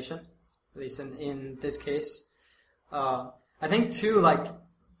explanation, at least in this case. I think, too, like,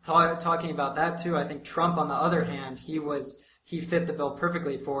 talking about that too, I think Trump, on the other hand, he fit the bill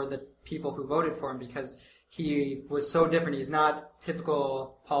perfectly for the people who voted for him, because he was so different. He's not a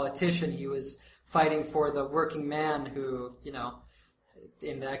typical politician. He was fighting for the working man who, you know,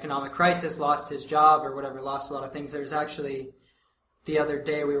 in the economic crisis lost his job or whatever, lost a lot of things. There's actually, the other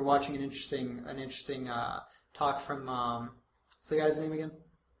day we were watching an interesting talk from what's the guy's name again?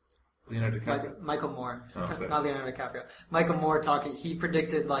 Leonardo DiCaprio? Michael Moore. Oh, Not Leonardo DiCaprio. Michael Moore talking. He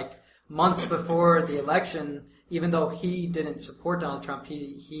predicted, like, months before the election, even though he didn't support Donald Trump,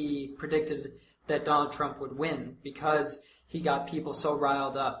 he predicted that Donald Trump would win because he got people so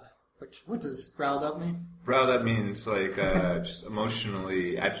riled up. What does riled up mean? Riled up means, like, just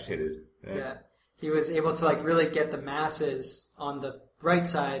emotionally agitated. Right? Yeah. He was able to, like, really get the masses on the right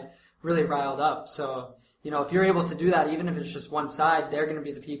side really riled up. So, you know, if you're able to do that, even if it's just one side, they're going to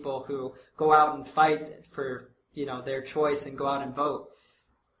be the people who go out and fight for, you know, their choice and go out and vote.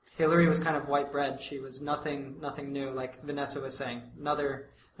 Hillary was kind of white bread. She was nothing new, like Vanessa was saying.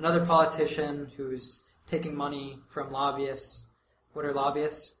 Another politician who's taking money from lobbyists. What are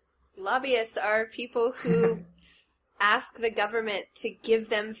lobbyists? Lobbyists are people who ask the government to give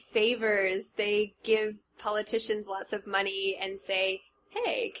them favors. They give politicians lots of money and say,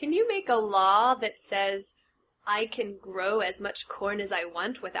 hey, can you make a law that says I can grow as much corn as I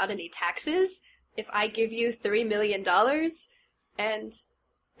want without any taxes if I give you $3 million? And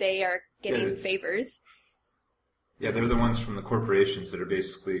they are getting favors. Yeah, they're the ones from the corporations that are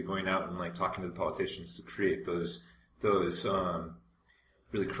basically going out and, like, talking to the politicians to create those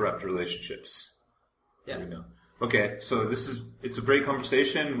really corrupt relationships. Yeah. We know. Okay, so it's a great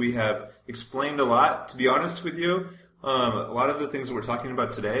conversation. We have explained a lot, to be honest with you. A lot of the things that we're talking about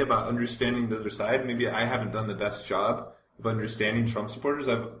today, about understanding the other side, maybe I haven't done the best job of understanding Trump supporters.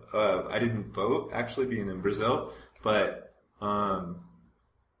 I didn't vote, actually, being in Brazil, but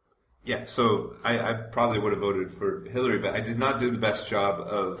yeah, so I probably would have voted for Hillary, but I did not do the best job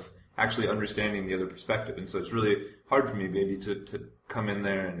of actually understanding the other perspective. And so it's really hard for me maybe to come in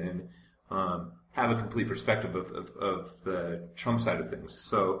there and have a complete perspective of the Trump side of things.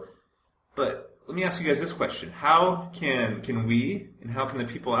 So, but let me ask you guys this question. How can we, and how can the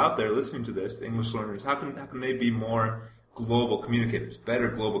people out there listening to this, the English learners, how can they be more global communicators, better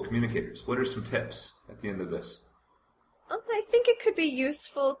global communicators? What are some tips at the end of this? I think it could be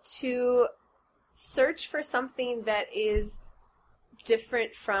useful to search for something that is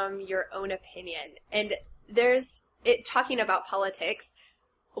different from your own opinion. And talking about politics,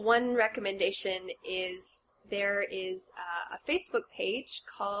 one recommendation is there is a Facebook page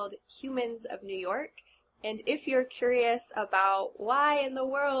called Humans of New York. And if you're curious about why in the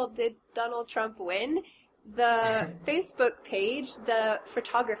world did Donald Trump win, the Facebook page, the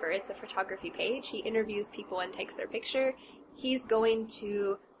photographer, it's a photography page, he interviews people and takes their picture. He's going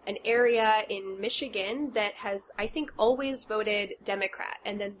to an area in Michigan that has, I think, always voted Democrat.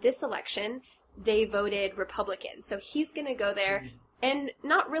 And then this election, they voted Republican. So he's going to go there and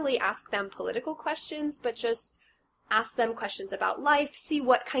not really ask them political questions, but just ask them questions about life, see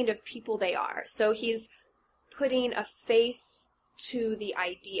what kind of people they are. So he's putting a face to the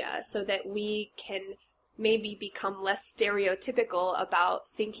idea so that we can maybe become less stereotypical about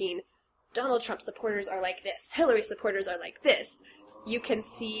thinking Donald Trump supporters are like this, Hillary supporters are like this. You can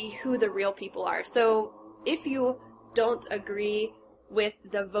see who the real people are. So if you don't agree with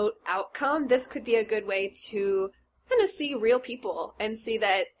the vote outcome, this could be a good way to kind of see real people and see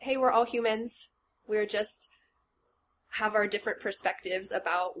that, hey, we're all humans. We're just have our different perspectives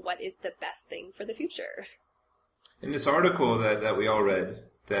about what is the best thing for the future. In this article that we all read,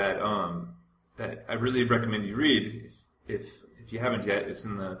 that I really recommend you read, if you haven't yet, it's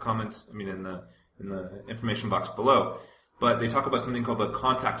in the comments, in the information box below. But they talk about something called the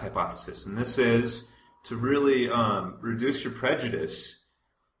contact hypothesis. And this is to really reduce your prejudice,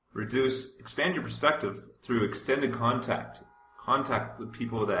 expand your perspective through extended contact with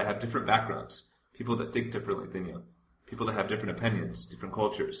people that have different backgrounds, people that think differently than you, people that have different opinions, different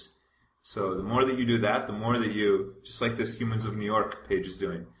cultures. So the more that you do that, the more that you, just like this Humans of New York page is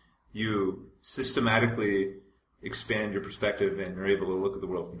doing, you systematically expand your perspective and are able to look at the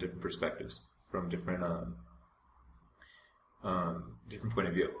world from different perspectives, from different point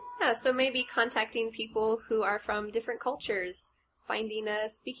of view. Yeah, so maybe contacting people who are from different cultures, finding a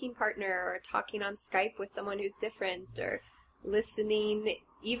speaking partner, or talking on Skype with someone who's different, or listening,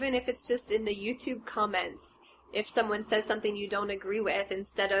 even if it's just in the YouTube comments. If someone says something you don't agree with,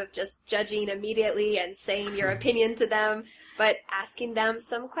 instead of just judging immediately and saying your opinion to them, but asking them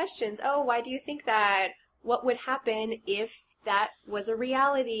some questions. Oh, why do you think that? What would happen if that was a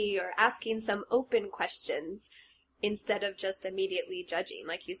reality? Or asking some open questions instead of just immediately judging.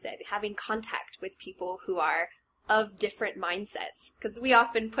 Like you said, having contact with people who are of different mindsets. Because we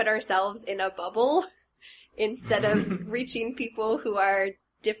often put ourselves in a bubble instead of reaching people who are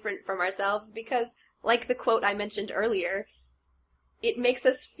different from ourselves, because like the quote I mentioned earlier, it makes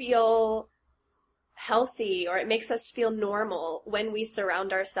us feel healthy, or it makes us feel normal when we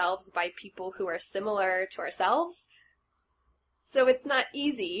surround ourselves by people who are similar to ourselves. So it's not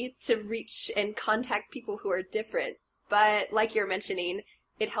easy to reach and contact people who are different, but like you're mentioning,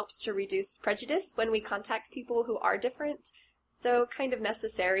 it helps to reduce prejudice when we contact people who are different. So kind of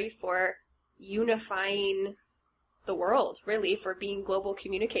necessary for unifying the world, really, for being global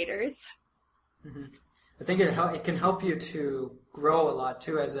communicators. Mm-hmm. I think it can help you to grow a lot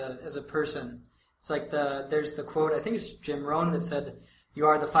too as a person. It's like there's the quote, I think it's Jim Rohn, that said, "You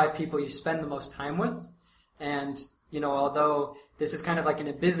are the 5 people you spend the most time with." And although this is kind of like in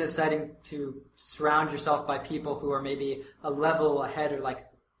a business setting, to surround yourself by people who are maybe a level ahead, or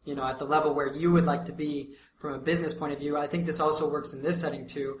at the level where you would like to be from a business point of view, I think this also works in this setting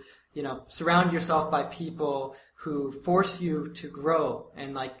too. Surround yourself by people who force you to grow,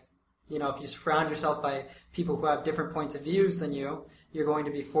 and if you surround yourself by people who have different points of views than you, you're going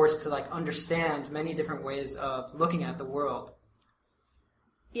to be forced to understand many different ways of looking at the world.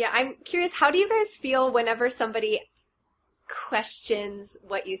 Yeah, I'm curious, how do you guys feel whenever somebody questions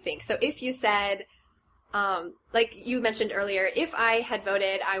what you think? So if you said, like you mentioned earlier, if I had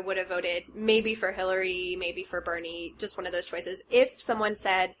voted, I would have voted maybe for Hillary, maybe for Bernie, just one of those choices. If someone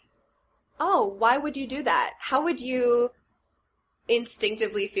said, oh, why would you do that? How would you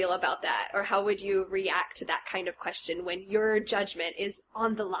instinctively feel about that? Or how would you react to that kind of question when your judgment is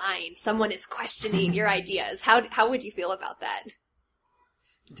on the line? Someone is questioning your ideas. How would you feel about that?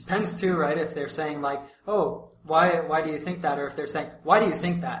 It depends too, right? If they're saying oh, why do you think that? Or if they're saying, why do you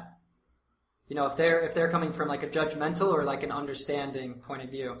think that? If they're coming from a judgmental or an understanding point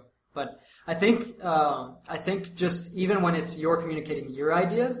of view. But I think just even when it's you're communicating your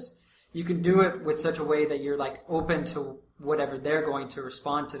ideas, you can do it with such a way that you're like open to whatever they're going to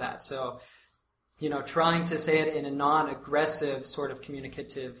respond to that. So, trying to say it in a non-aggressive sort of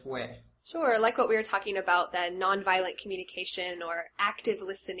communicative way. Sure, like what we were talking about, that nonviolent communication or active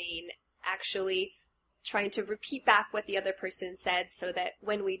listening, actually trying to repeat back what the other person said so that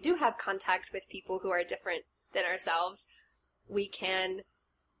when we do have contact with people who are different than ourselves, we can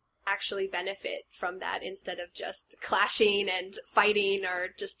actually benefit from that instead of just clashing and fighting or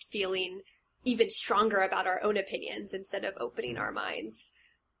just feeling even stronger about our own opinions instead of opening our minds.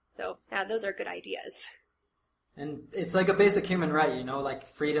 So, yeah, those are good ideas. And it's like a basic human right, like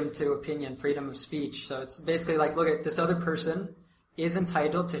freedom to opinion, freedom of speech. So it's basically like, look, at this other person is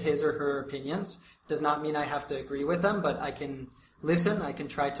entitled to his or her opinions. Does not mean I have to agree with them, but I can listen, I can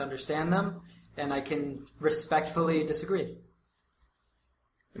try to understand them, and I can respectfully disagree.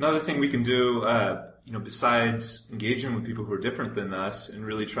 Another thing we can do, besides engaging with people who are different than us and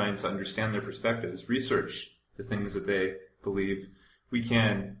really trying to understand their perspectives, research the things that they believe, we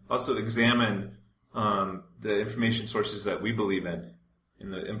can also examine the information sources that we believe in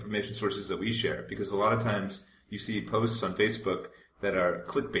and the information sources that we share. Because a lot of times you see posts on Facebook that are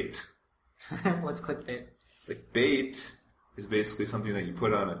clickbait. What's clickbait? Like bait is basically something that you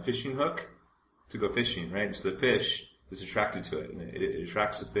put on a fishing hook to go fishing, right? And so the fish is attracted to it, and it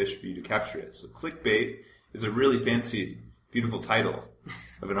attracts the fish for you to capture it. So clickbait is a really fancy, beautiful title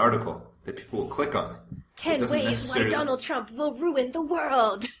of an article that people will click on. 10 ways why Donald Trump will ruin the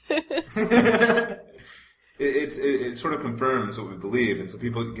world. It sort of confirms what we believe, and so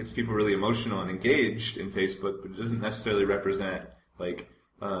it gets people really emotional and engaged in Facebook, but it doesn't necessarily represent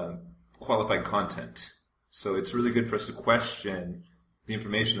qualified content. So it's really good for us to question the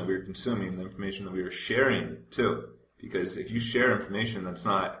information that we're consuming, the information that we are sharing too. Because if you share information that's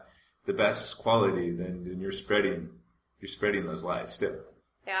not the best quality, then you're spreading those lies too.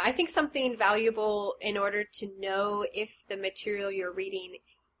 Yeah, I think something valuable in order to know if the material you're reading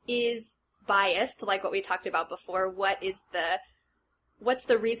is biased, like what we talked about before, what's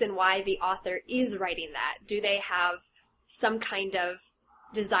the reason why the author is writing that? Do they have some kind of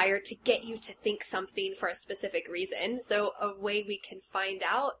desire to get you to think something for a specific reason? So a way we can find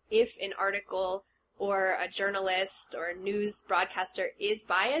out if an article or a journalist or a news broadcaster is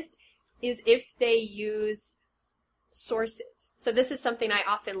biased is if they use sources. So this is something I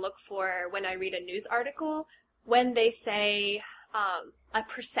often look for when I read a news article, when they say a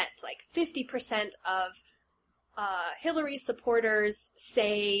percent, like 50% of Hillary supporters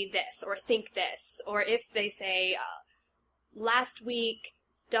say this or think this, or if they say last week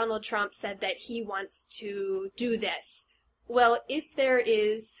Donald Trump said that he wants to do this. Well, if there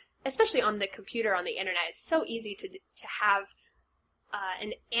is, especially on the computer, on the internet, it's so easy to have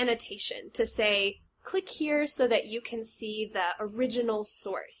an annotation to say, click here so that you can see the original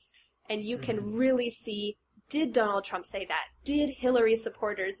source. And you can really see, did Donald Trump say that? Did Hillary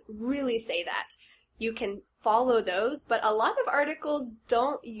supporters really say that? You can follow those, but a lot of articles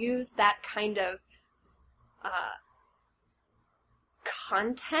don't use that kind of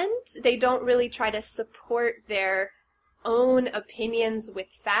content. They don't really try to support their own opinions with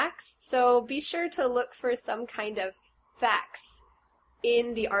facts. So be sure to look for some kind of facts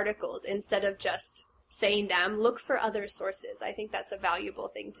in the articles instead of just saying them. Look for other sources. I think that's a valuable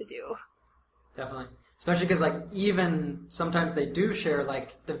thing to do. Definitely. Especially because, even sometimes they do share,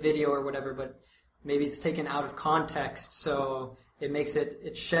 the video or whatever, but maybe it's taken out of context, so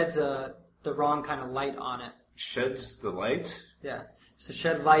it sheds the wrong kind of light on it. Sheds the light? Yeah. So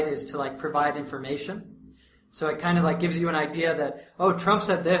shed light is to, provide information. So it kind of, gives you an idea that, oh, Trump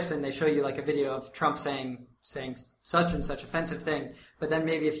said this, and they show you, a video of Trump saying such and such offensive thing. But then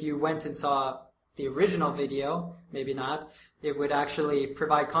maybe if you went and saw the original video, maybe not, it would actually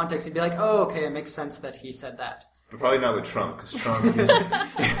provide context and be like, oh, okay, it makes sense that he said that. But probably not with Trump, because Trump is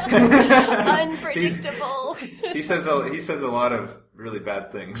unpredictable. He says a lot of really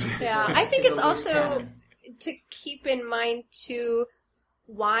bad things. Yeah, I think it's also to keep in mind too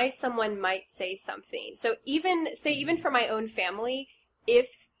why someone might say something. So even for my own family, if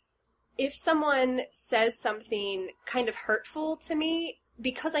someone says something kind of hurtful to me,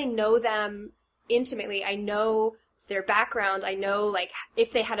 because I know them intimately, I know their background, I know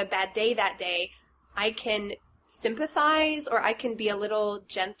if they had a bad day that day, I can sympathize, or I can be a little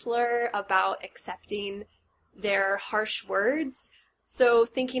gentler about accepting their harsh words. So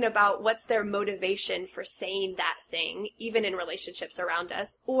thinking about what's their motivation for saying that thing, even in relationships around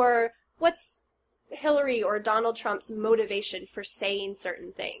us, or what's Hillary or Donald Trump's motivation for saying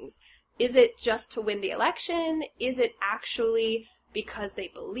certain things. Is it just to win the election? Is it actually because they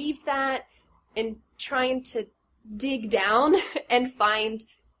believe that? And trying to dig down and find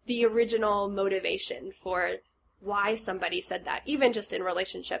the original motivation for why somebody said that, even just in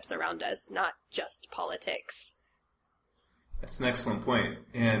relationships around us, not just politics. That's an excellent point.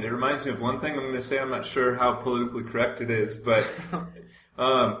 And it reminds me of one thing I'm going to say. I'm not sure how politically correct it is, but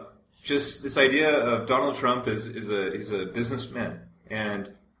just this idea of Donald Trump he's a businessman.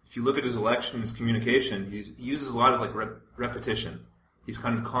 And if you look at his election, his communication, he uses a lot of like repetition. He's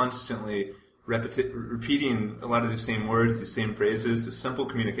kind of constantly repeating a lot of the same words, the same phrases, the simple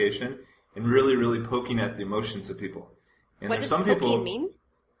communication, and really, really poking at the emotions of people. And what does poking mean?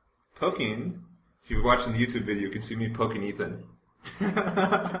 Poking, if you're watching the YouTube video, you can see me poking Ethan.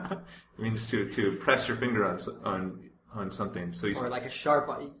 It means to press your finger on something. So or like a sharp,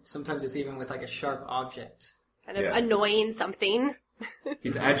 sometimes it's even with like a sharp object. Kind of annoying something.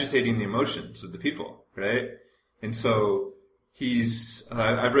 He's agitating the emotions of the people, right? And so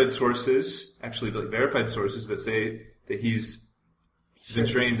I've read sources, actually like verified sources, that say that he's been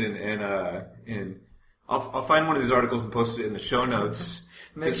trained in I'll find one of these articles and post it in the show notes.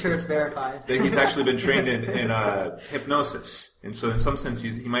 Make sure it's verified. That he's actually been trained in hypnosis. And so in some sense,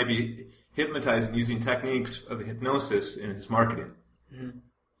 he might be hypnotizing using techniques of hypnosis in his marketing. Mm-hmm.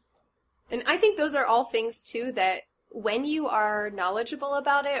 And I think those are all things, too, that when you are knowledgeable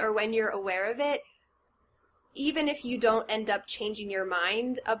about it or when you're aware of it, even if you don't end up changing your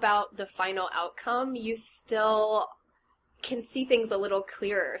mind about the final outcome, you still can see things a little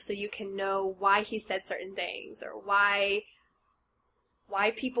clearer, so you can know why he said certain things, or why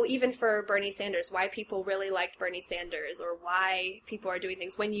people, even for Bernie Sanders, why people really liked Bernie Sanders, or why people are doing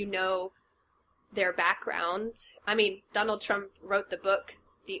things when you know their background. I mean, Donald Trump wrote the book,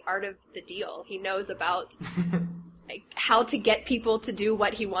 The Art of the Deal. He knows about like how to get people to do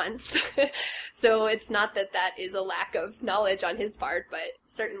what he wants. So it's not that is a lack of knowledge on his part, but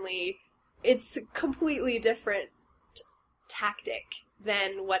certainly it's a completely different tactic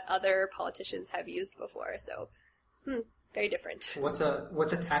than what other politicians have used before. So, very different. What's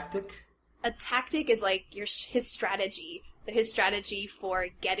a tactic? A tactic is like his strategy. His strategy for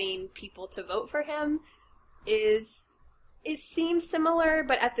getting people to vote for him it seems similar,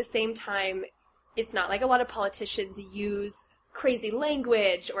 but at the same time, it's not. Like, a lot of politicians use crazy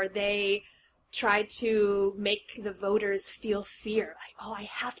language, or they try to make the voters feel fear. Like, oh, I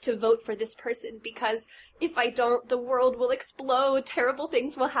have to vote for this person because if I don't, the world will explode, terrible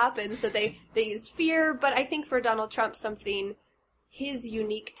things will happen. So they use fear. But I think for Donald Trump, his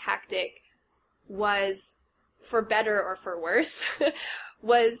unique tactic was, for better or for worse,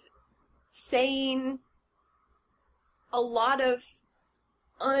 was saying a lot of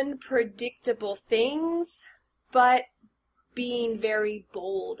unpredictable things, but being very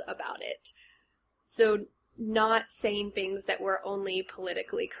bold about it. So not saying things that were only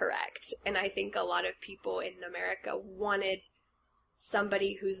politically correct. And I think a lot of people in America wanted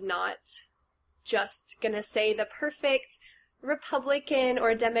somebody who's not just going to say the perfect Republican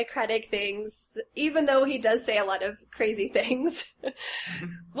or Democratic things, even though he does say a lot of crazy things.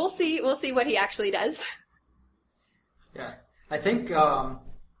 We'll see what he actually does. Yeah. I think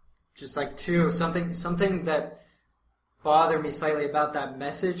just like something that bothered me slightly about that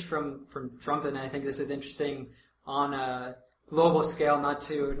message from Trump, and I think this is interesting on a global scale, not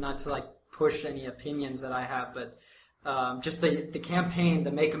to like push any opinions that I have, but just the campaign,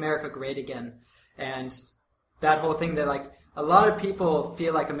 the Make America Great Again, and that whole thing that like a lot of people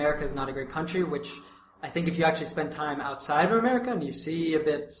feel like America is not a great country, which I think if you actually spend time outside of America and you see a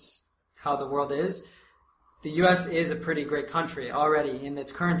bit how the world is, the U.S. is a pretty great country already in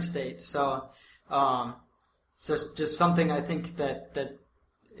its current state. So just something I think that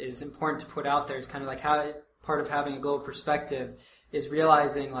is important to put out there is kind of like how part of having a global perspective is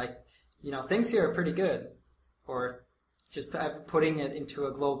realizing like, things here are pretty good, or just putting it into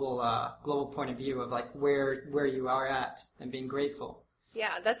a global point of view of like where you are at and being grateful.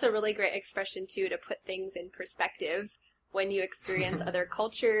 Yeah, that's a really great expression too, to put things in perspective when you experience other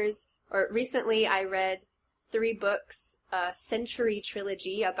cultures. Or recently I read 3 books, a century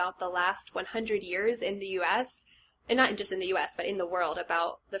trilogy about the last 100 years in the U.S., and not just in the U.S., but in the world.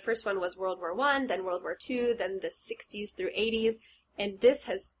 About the first one was World War I, then World War II, then the 60s through 80s, and this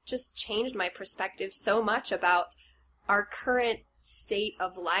has just changed my perspective so much about our current state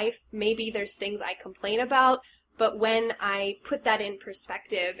of life. Maybe there's things I complain about, but when I put that in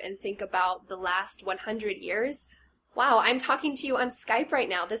perspective and think about the last 100 years, wow, I'm talking to you on Skype right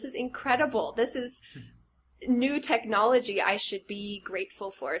now. This is incredible. This is new technology I should be grateful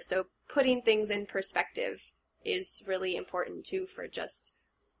for. So putting things in perspective is really important too, for just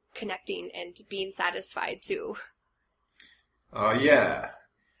connecting and being satisfied too. Yeah.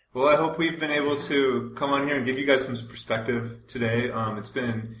 Well, I hope we've been able to come on here and give you guys some perspective today. It's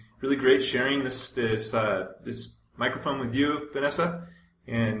been really great sharing this microphone with you, Vanessa,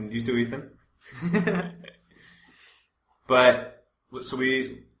 and you too, Ethan. But so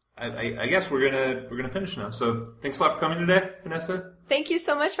I guess we're gonna finish now. So thanks a lot for coming today, Vanessa. Thank you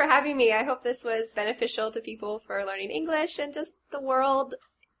so much for having me. I hope this was beneficial to people for learning English and just the world,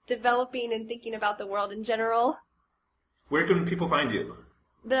 developing and thinking about the world in general. Where can people find you?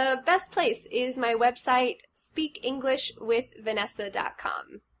 The best place is my website,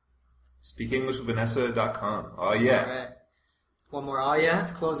 speakenglishwithvanessa.com. Speakenglishwithvanessa.com. Oh, yeah. All right. One more oh yeah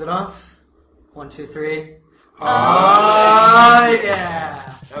to close it off. 1, 2, 3. Oh,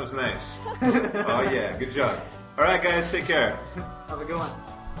 yeah. That was nice. Oh, yeah. Good job. All right, guys. Take care. Have a good one.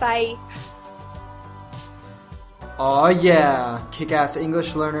 Bye. Oh yeah, kick-ass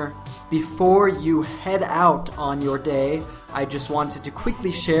English learner. Before you head out on your day, I just wanted to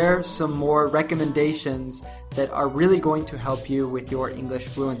quickly share some more recommendations that are really going to help you with your English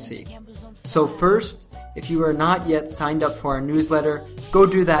fluency. So first, if you are not yet signed up for our newsletter, go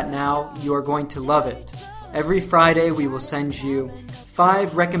do that now. You are going to love it. Every Friday, we will send you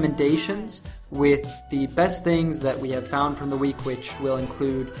 5 recommendations with the best things that we have found from the week, which will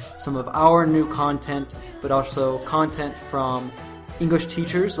include some of our new content, but also content from English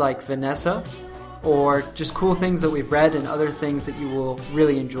teachers like Vanessa, or just cool things that we've read and other things that you will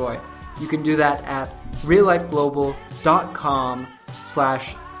really enjoy. You can do that at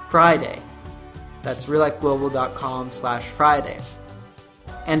reallifeglobal.com/Friday. That's reallifeglobal.com/Friday.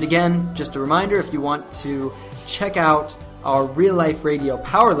 And again, just a reminder, if you want to check out our real life radio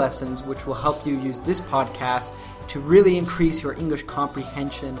power lessons, which will help you use this podcast to really increase your English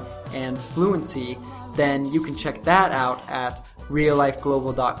comprehension and fluency, then you can check that out at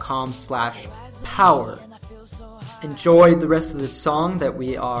reallifeglobal.com/power. Enjoy the rest of this song that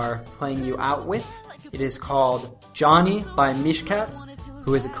we are playing you out with. It is called Johnny by Mishkat,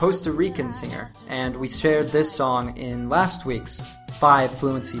 who is a Costa Rican singer, and we shared this song in last week's 5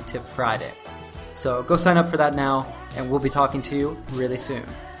 Fluency Tip Friday. So go sign up for that now, and we'll be talking to you really soon.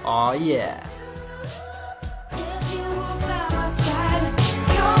 Aw yeah!